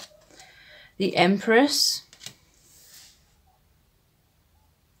 the Empress,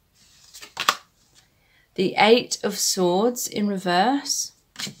 the 8 of Swords in reverse,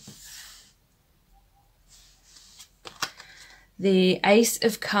 the Ace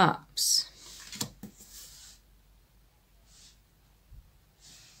of Cups,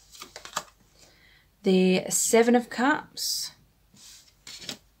 the 7 of Cups,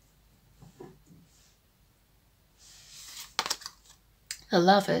 the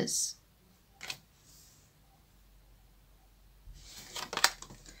Lovers,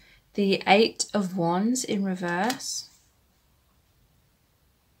 the 8 of Wands in reverse,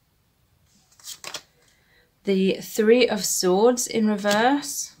 the 3 of Swords in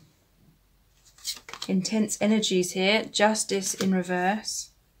reverse, intense energies here, Justice in reverse,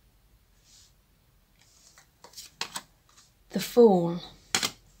 the Fool,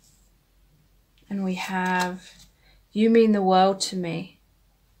 and we have You Mean the World to Me.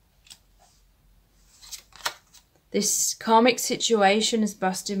 This karmic situation is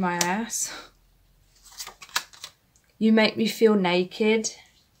busting my ass. You make me feel naked.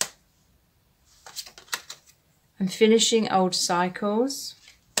 I'm finishing old cycles.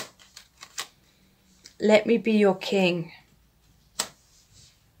 Let me be your king.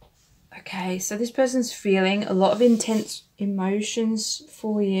 Okay, so this person's feeling a lot of intense emotions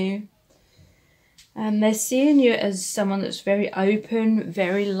for you. And they're seeing you as someone that's very open,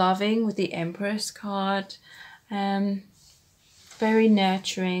 very loving with the Empress card. Very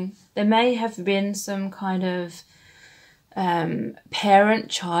nurturing, There may have been some kind of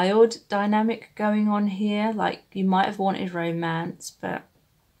parent-child dynamic going on here. Like you might have wanted romance, but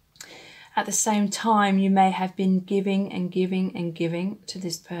at the same time you may have been giving and giving and giving to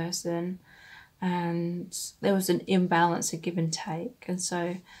this person, and there was an imbalance of give and take, and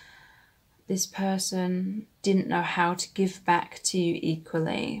so this person didn't know how to give back to you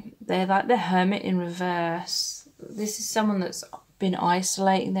equally. They're like the Hermit in reverse. This is someone that's been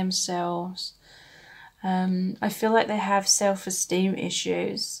isolating themselves. I feel like they have self-esteem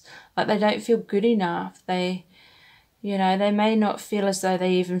issues. Like they don't feel good enough. They may not feel as though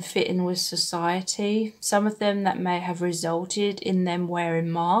they even fit in with society. Some of them, that may have resulted in them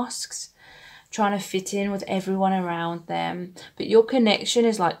wearing masks, trying to fit in with everyone around them. But your connection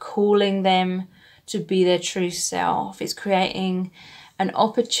is like calling them to be their true self. It's creating an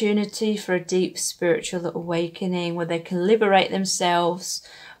opportunity for a deep spiritual awakening where they can liberate themselves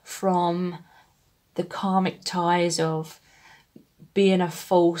from the karmic ties of being a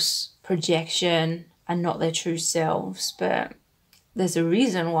false projection and not their true selves. But there's a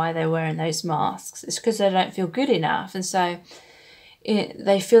reason why they're wearing those masks. It's because they don't feel good enough. And so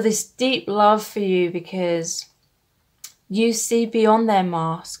they feel this deep love for you because you see beyond their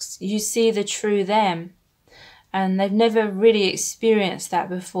masks. You see the true them. And they've never really experienced that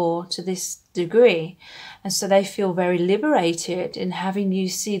before to this degree. And so they feel very liberated in having you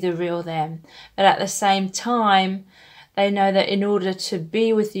see the real them. But at the same time, they know that in order to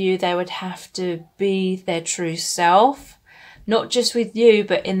be with you, they would have to be their true self. Not just with you,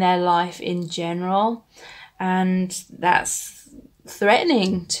 but in their life in general. And that's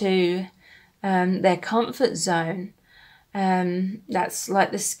threatening to their comfort zone. That's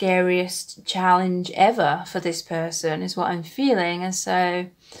like the scariest challenge ever for this person, is what I'm feeling. And so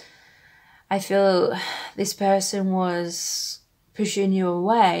I feel this person was pushing you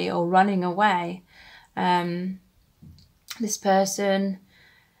away or running away. This person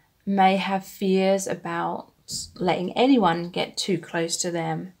may have fears about letting anyone get too close to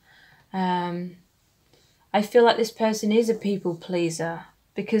them. I feel like this person is a people pleaser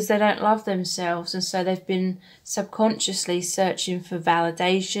because they don't love themselves, and so they've been subconsciously searching for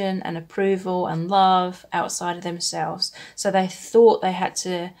validation and approval and love outside of themselves. So they thought they had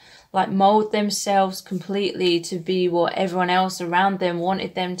to like mold themselves completely to be what everyone else around them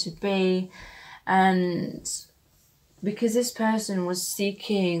wanted them to be. And because this person was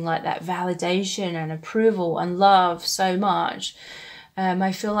seeking like that validation and approval and love so much,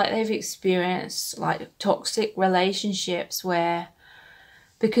 I feel like they've experienced like toxic relationships where,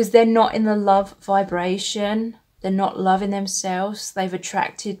 because they're not in the love vibration, they're not loving themselves, they've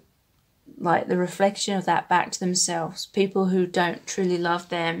attracted like the reflection of that back to themselves. People who don't truly love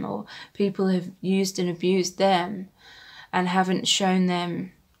them, or people who've used and abused them and haven't shown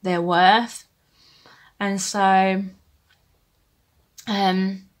them their worth. And so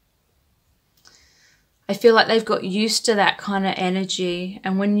I feel like they've got used to that kind of energy,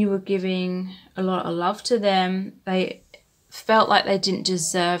 and when you were giving a lot of love to them, they felt like they didn't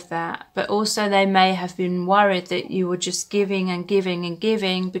deserve that. But also they may have been worried that you were just giving and giving and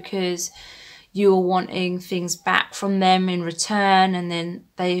giving because you were wanting things back from them in return. And then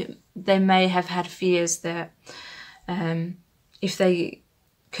they may have had fears that if they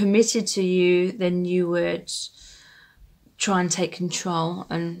committed to you, then you would try and take control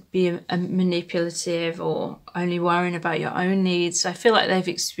and be a manipulative, or only worrying about your own needs. So I feel like they've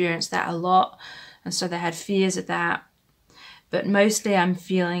experienced that a lot, and so they had fears of that. But mostly I'm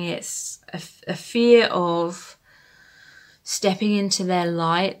feeling it's a fear of stepping into their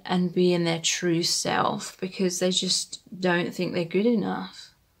light and being their true self, because they just don't think they're good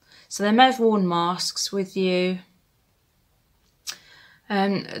enough. So they may have worn masks with you.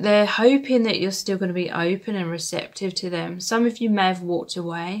 They're hoping that you're still going to be open and receptive to them. Some of you may have walked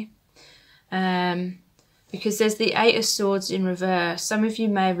away because there's the Eight of Swords in reverse. Some of you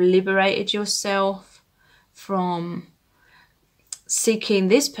may have liberated yourself from seeking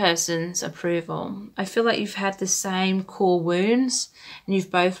this person's approval. I feel like you've had the same core wounds and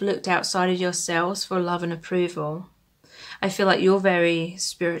you've both looked outside of yourselves for love and approval. I feel like you're very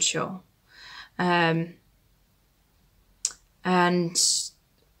spiritual. And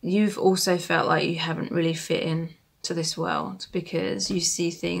you've also felt like you haven't really fit in to this world because you see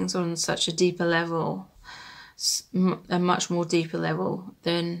things on such a deeper level, a much more deeper level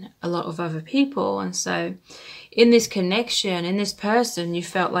than a lot of other people. And so in this connection, in this person, you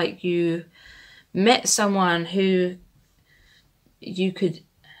felt like you met someone who you could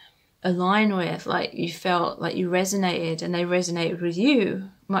align with, like you felt like you resonated, and they resonated with you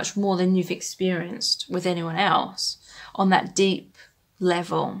much more than you've experienced with anyone else on that deep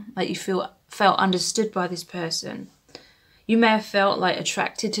level, like you felt understood by this person. You may have felt like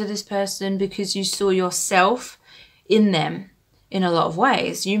attracted to this person because you saw yourself in them in a lot of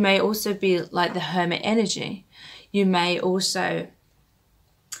ways. You may also be like the hermit energy. You may also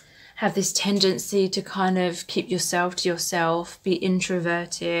have this tendency to kind of keep yourself to yourself, be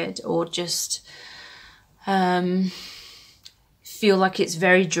introverted, or just feel like it's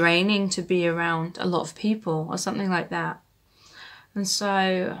very draining to be around a lot of people or something like that. And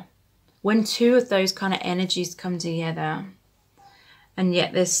so when two of those kind of energies come together, and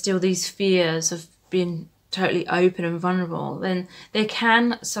yet there's still these fears of being totally open and vulnerable, then there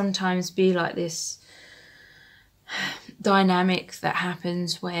can sometimes be like this dynamic that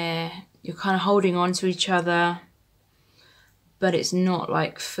happens where you're kind of holding on to each other, but it's not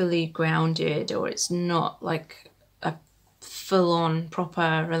like fully grounded, or it's not like a full-on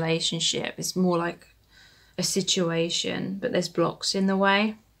proper relationship. It's more like a situation, but there's blocks in the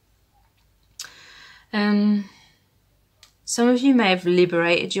way. Some of you may have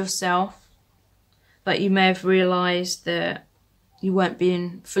liberated yourself, like you may have realized that you weren't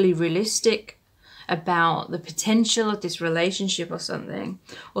being fully realistic about the potential of this relationship or something,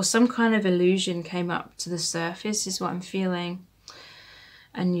 or some kind of illusion came up to the surface is what I'm feeling,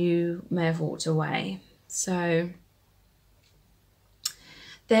 and you may have walked away. So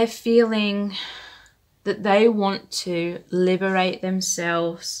they're feeling that they want to liberate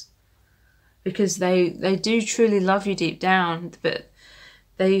themselves because they do truly love you deep down, but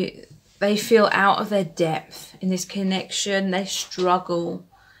they feel out of their depth in this connection. They struggle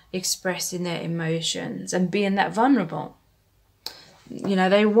expressing their emotions and being that vulnerable. You know,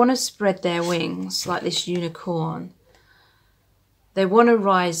 they want to spread their wings like this unicorn. They want to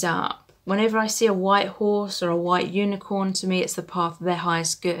rise up. Whenever I see a white horse or a white unicorn, to me it's the path of their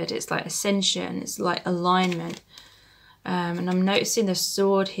highest good. It's like ascension, it's like alignment. And I'm noticing the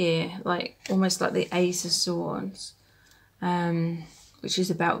sword here, like almost like the Ace of Swords, which is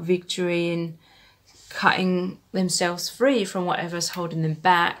about victory and cutting themselves free from whatever's holding them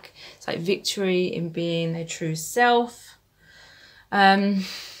back. It's like victory in being their true self. And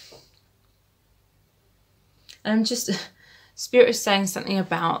I'm just, Spirit is saying something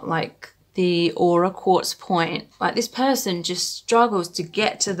about like the aura quartz point. Like this person just struggles to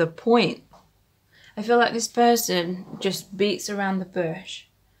get to the point. I feel like this person just beats around the bush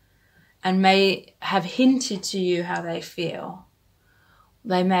and may have hinted to you how they feel.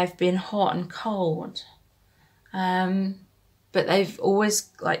 They may have been hot and cold, but they've always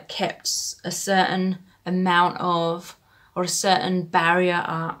like kept a certain amount of, or a certain barrier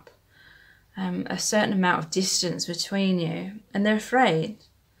up, a certain amount of distance between you, and they're afraid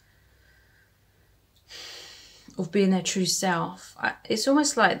of being their true self. It's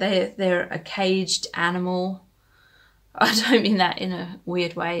almost like they're a caged animal. I don't mean that in a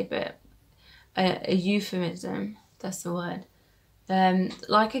weird way, but a euphemism, that's the word.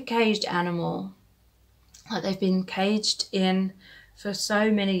 Like a caged animal, like they've been caged in for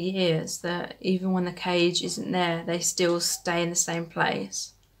so many years that even when the cage isn't there, they still stay in the same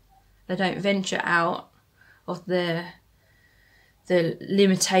place. They don't venture out of the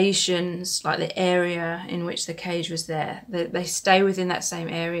limitations, like the area in which the cage was there. They stay within that same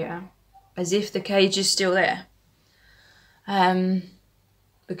area as if the cage is still there,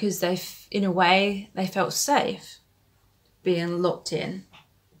 because in a way they felt safe being locked in,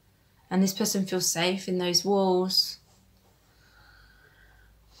 and this person feels safe in those walls.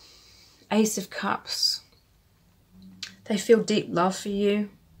 Ace of Cups. They feel deep love for you.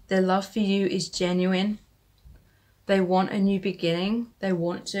 Their love for you is genuine. They want a new beginning. They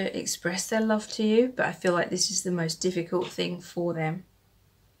want to express their love to you, but I feel like this is the most difficult thing for them.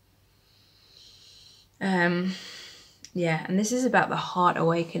 Yeah, and this is about the heart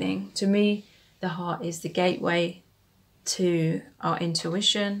awakening. To me, the heart is the gateway to our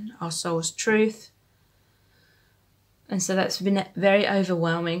intuition, our soul's truth. And so that's been very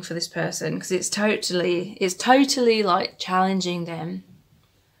overwhelming for this person, because it's totally like challenging them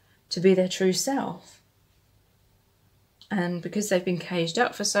to be their true self. And because they've been caged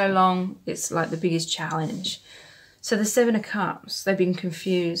up for so long, it's like the biggest challenge. So the Seven of Cups, they've been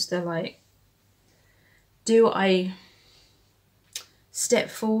confused. They're like, do I step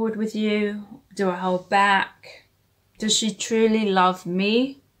forward with you? Do I hold back? Does she truly love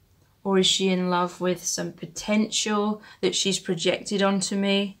me? Or is she in love with some potential that she's projected onto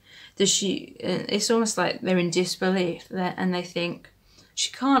me? It's almost like they're in disbelief, and they think,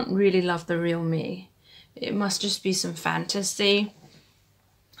 she can't really love the real me. It must just be some fantasy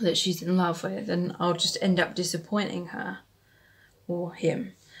that she's in love with, and I'll just end up disappointing her or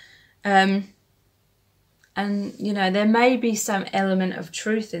him. And And, you know, there may be some element of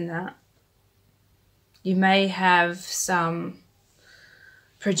truth in that. You may have some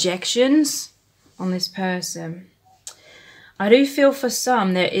projections on this person. I do feel for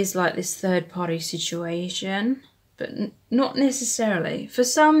some there is like this third party situation, but not necessarily. For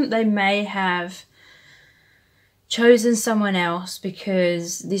some, they may have chosen someone else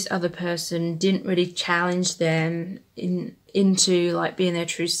because this other person didn't really challenge them into like being their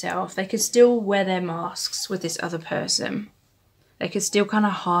true self. They could still wear their masks with this other person. They could still kind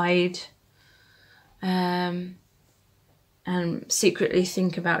of hide and secretly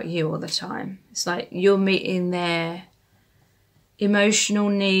think about you all the time. It's like you're meeting their emotional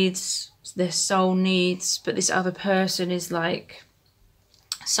needs, their soul needs, but this other person is like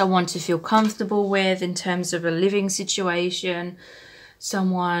someone to feel comfortable with in terms of a living situation,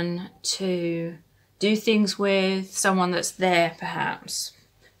 someone to do things with, someone that's there perhaps.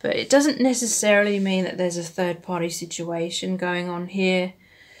 But it doesn't necessarily mean that there's a third party situation going on here.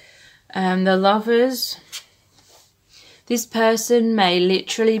 The Lovers, this person may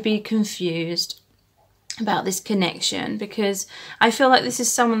literally be confused about this connection, because I feel like this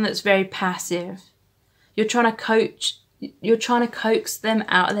is someone that's very passive. You're trying to coax them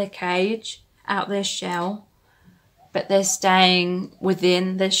out of their cage, out their shell, but they're staying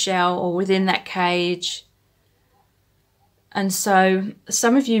within their shell or within that cage. And so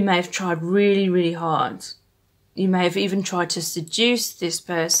some of you may have tried really, really hard. You may have even tried to seduce this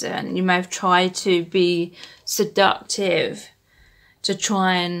person. You may have tried to be seductive to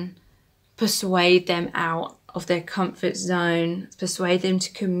try and persuade them out of their comfort zone, persuade them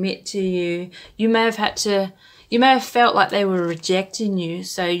to commit to you. You may have felt like they were rejecting you,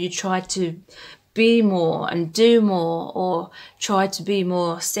 so you tried to be more and do more, or try to be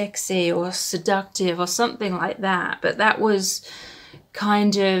more sexy or seductive or something like that. But that was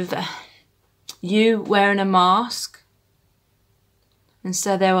kind of you wearing a mask. And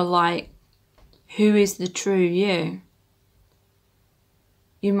so they were like, who is the true you?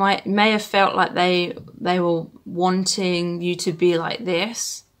 You may have felt like they were wanting you to be like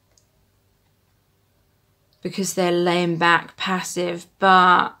this because they're laying back, passive,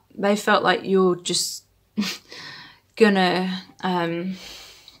 but they felt like you're just gonna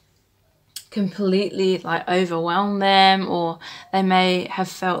completely like overwhelm them, or they may have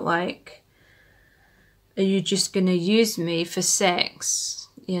felt like, are you just gonna use me for sex?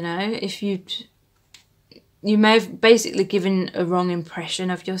 You know, if you may have basically given a wrong impression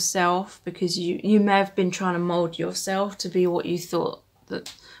of yourself, because you may have been trying to mold yourself to be what you thought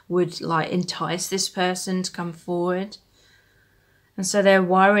that would like entice this person to come forward. And so they're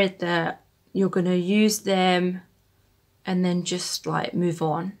worried that you're going to use them and then just like move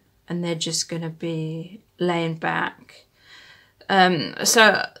on, and they're just going to be laying back.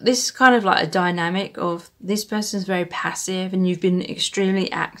 So this is kind of like a dynamic of this person's very passive and you've been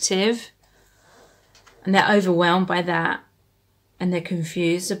extremely active, and they're overwhelmed by that and they're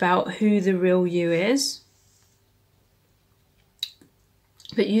confused about who the real you is.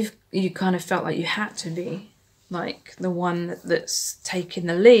 But you kind of felt like you had to be like the one that's taking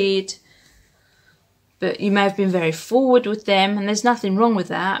the lead. But you may have been very forward with them, and there's nothing wrong with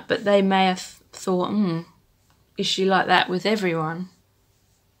that, but they may have thought, is she like that with everyone?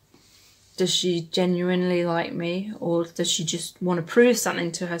 Does she genuinely like me, or does she just want to prove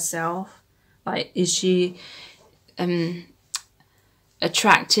something to herself? Like, is she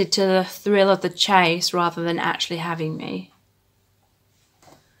attracted to the thrill of the chase rather than actually having me?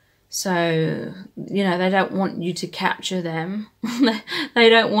 So, you know, they don't want you to capture them. They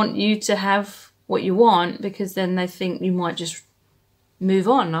don't want you to have what you want, because then they think you might just move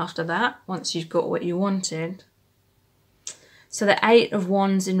on after that once you've got what you wanted. So the 8 of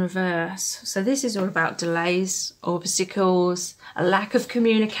Wands in reverse. So this is all about delays, obstacles, a lack of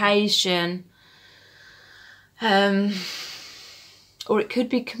communication. Or it could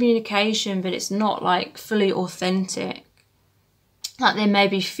be communication, but it's not like fully authentic. Like there may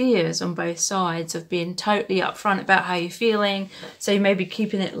be fears on both sides of being totally upfront about how you're feeling. So you may be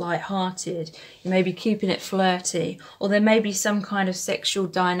keeping it light-hearted. You may be keeping it flirty. Or there may be some kind of sexual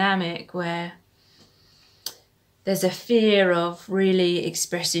dynamic where there's a fear of really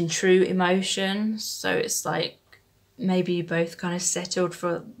expressing true emotions. So it's like maybe you both kind of settled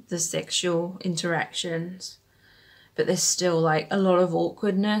for the sexual interactions, but there's still like a lot of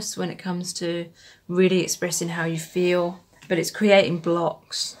awkwardness when it comes to really expressing how you feel. But it's creating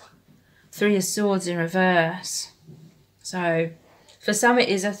blocks. 3 of Swords in reverse. So for some it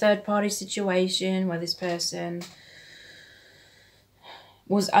is a third party situation where this person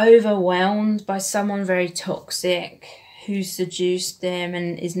was overwhelmed by someone very toxic who seduced them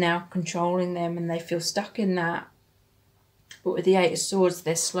and is now controlling them, and they feel stuck in that. But with the Eight of Swords,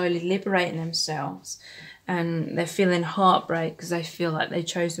 they're slowly liberating themselves, and they're feeling heartbreak because they feel like they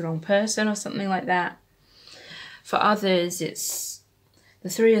chose the wrong person or something like that. For others, it's the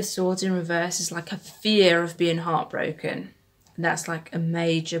Three of Swords in reverse is like a fear of being heartbroken. And that's like a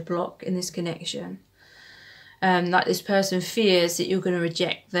major block in this connection. Like this person fears that you're going to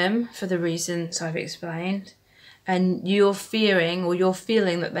reject them for the reasons I've explained. And you're fearing, or you're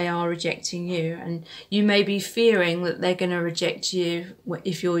feeling that they are rejecting you. And you may be fearing that they're going to reject you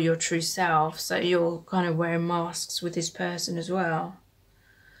if you're your true self. So you're kind of wearing masks with this person as well.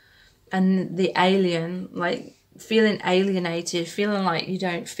 And the alien, like feeling alienated, feeling like you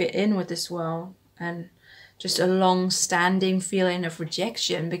don't fit in with this world. And just a long-standing feeling of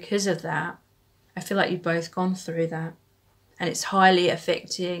rejection because of that. I feel like you've both gone through that. And it's highly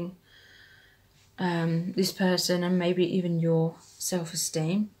affecting this person and maybe even your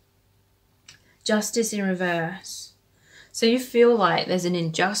self-esteem. Justice in reverse. So you feel like there's an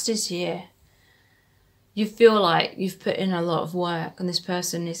injustice here. You feel like you've put in a lot of work and this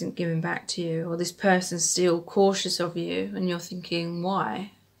person isn't giving back to you, or this person's still cautious of you, and you're thinking,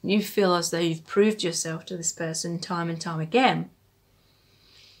 why? You feel as though you've proved yourself to this person time and time again.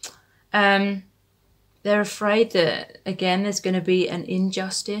 They're afraid that, again, there's going to be an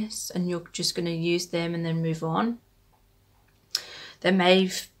injustice and you're just going to use them and then move on. There may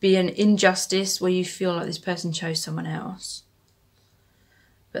be an injustice where you feel like this person chose someone else.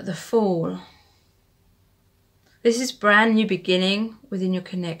 But the Fool. This is brand new beginning within your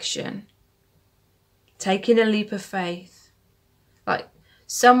connection. Taking a leap of faith. Like,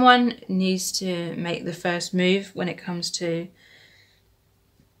 someone needs to make the first move when it comes to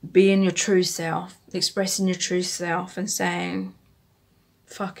being your true self, expressing your true self and saying,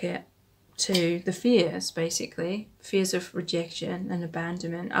 fuck it, to the fears, basically. Fears of rejection and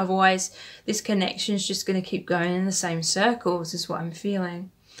abandonment. Otherwise, this connection is just going to keep going in the same circles, is what I'm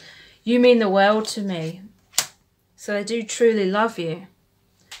feeling. You mean the world to me. So I do truly love you.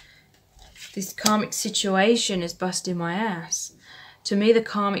 This karmic situation is busting my ass. To me, the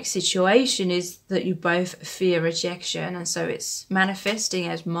karmic situation is that you both fear rejection, and so it's manifesting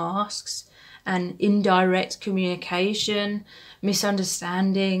as masks and indirect communication,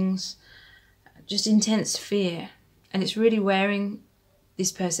 misunderstandings, just intense fear. And it's really wearing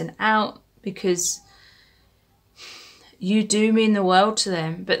this person out because you do mean the world to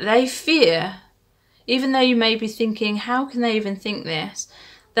them, but they fear, even though you may be thinking, how can they even think this?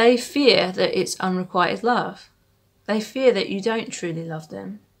 They fear that it's unrequited love. They fear that you don't truly love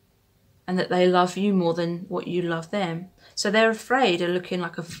them and that they love you more than what you love them. So they're afraid of looking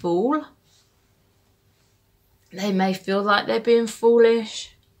like a fool. They may feel like they're being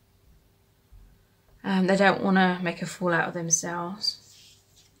foolish. They don't want to make a fool out of themselves.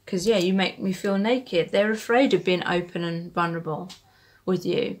 Because, yeah, you make me feel naked. They're afraid of being open and vulnerable with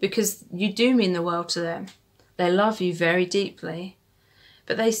you because you do mean the world to them. They love you very deeply.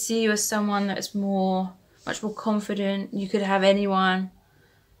 But they see you as someone that's much more confident. You could have anyone.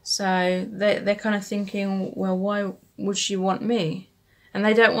 So they're kind of thinking, well, why would she want me? And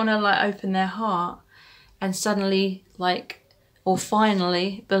they don't want to like open their heart and suddenly or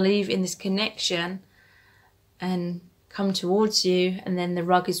finally believe in this connection and come towards you, and then the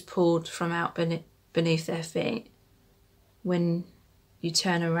rug is pulled from out beneath their feet when you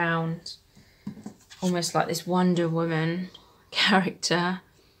turn around, almost like this Wonder Woman character.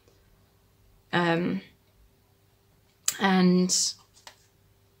 And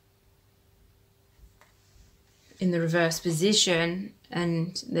in the reverse position,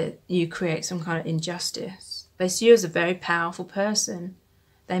 and that you create some kind of injustice. They see you as a very powerful person.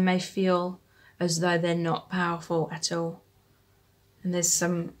 They may feel as though they're not powerful at all. And there's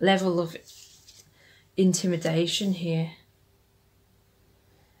some level of intimidation here.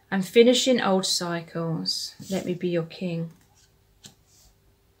 I'm finishing old cycles. Let me be your king.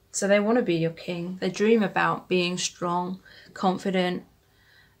 So they want to be your king. They dream about being strong, confident,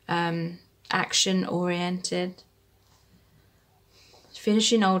 action-oriented.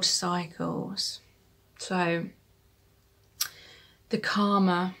 Finishing old cycles. So the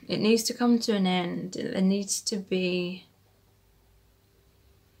karma, it needs to come to an end. There needs to be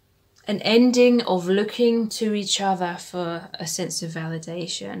an ending of looking to each other for a sense of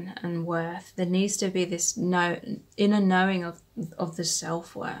validation and worth. There needs to be this inner knowing of the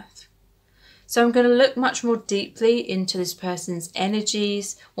self-worth. So I'm going to look much more deeply into this person's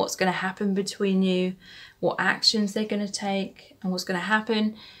energies, what's going to happen between you, what actions they're going to take, and what's going to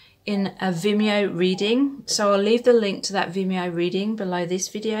happen in a Vimeo reading. So I'll leave the link to that Vimeo reading below this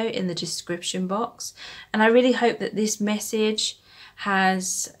video in the description box. And I really hope that this message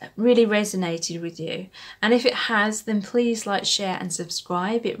has really resonated with you. And if it has, then please like, share and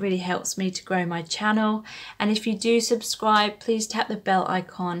subscribe. It really helps me to grow my channel. And if you do subscribe, please tap the bell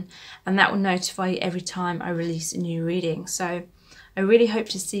icon and that will notify you every time I release a new reading. So I really hope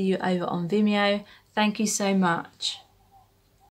to see you over on Vimeo. Thank you so much.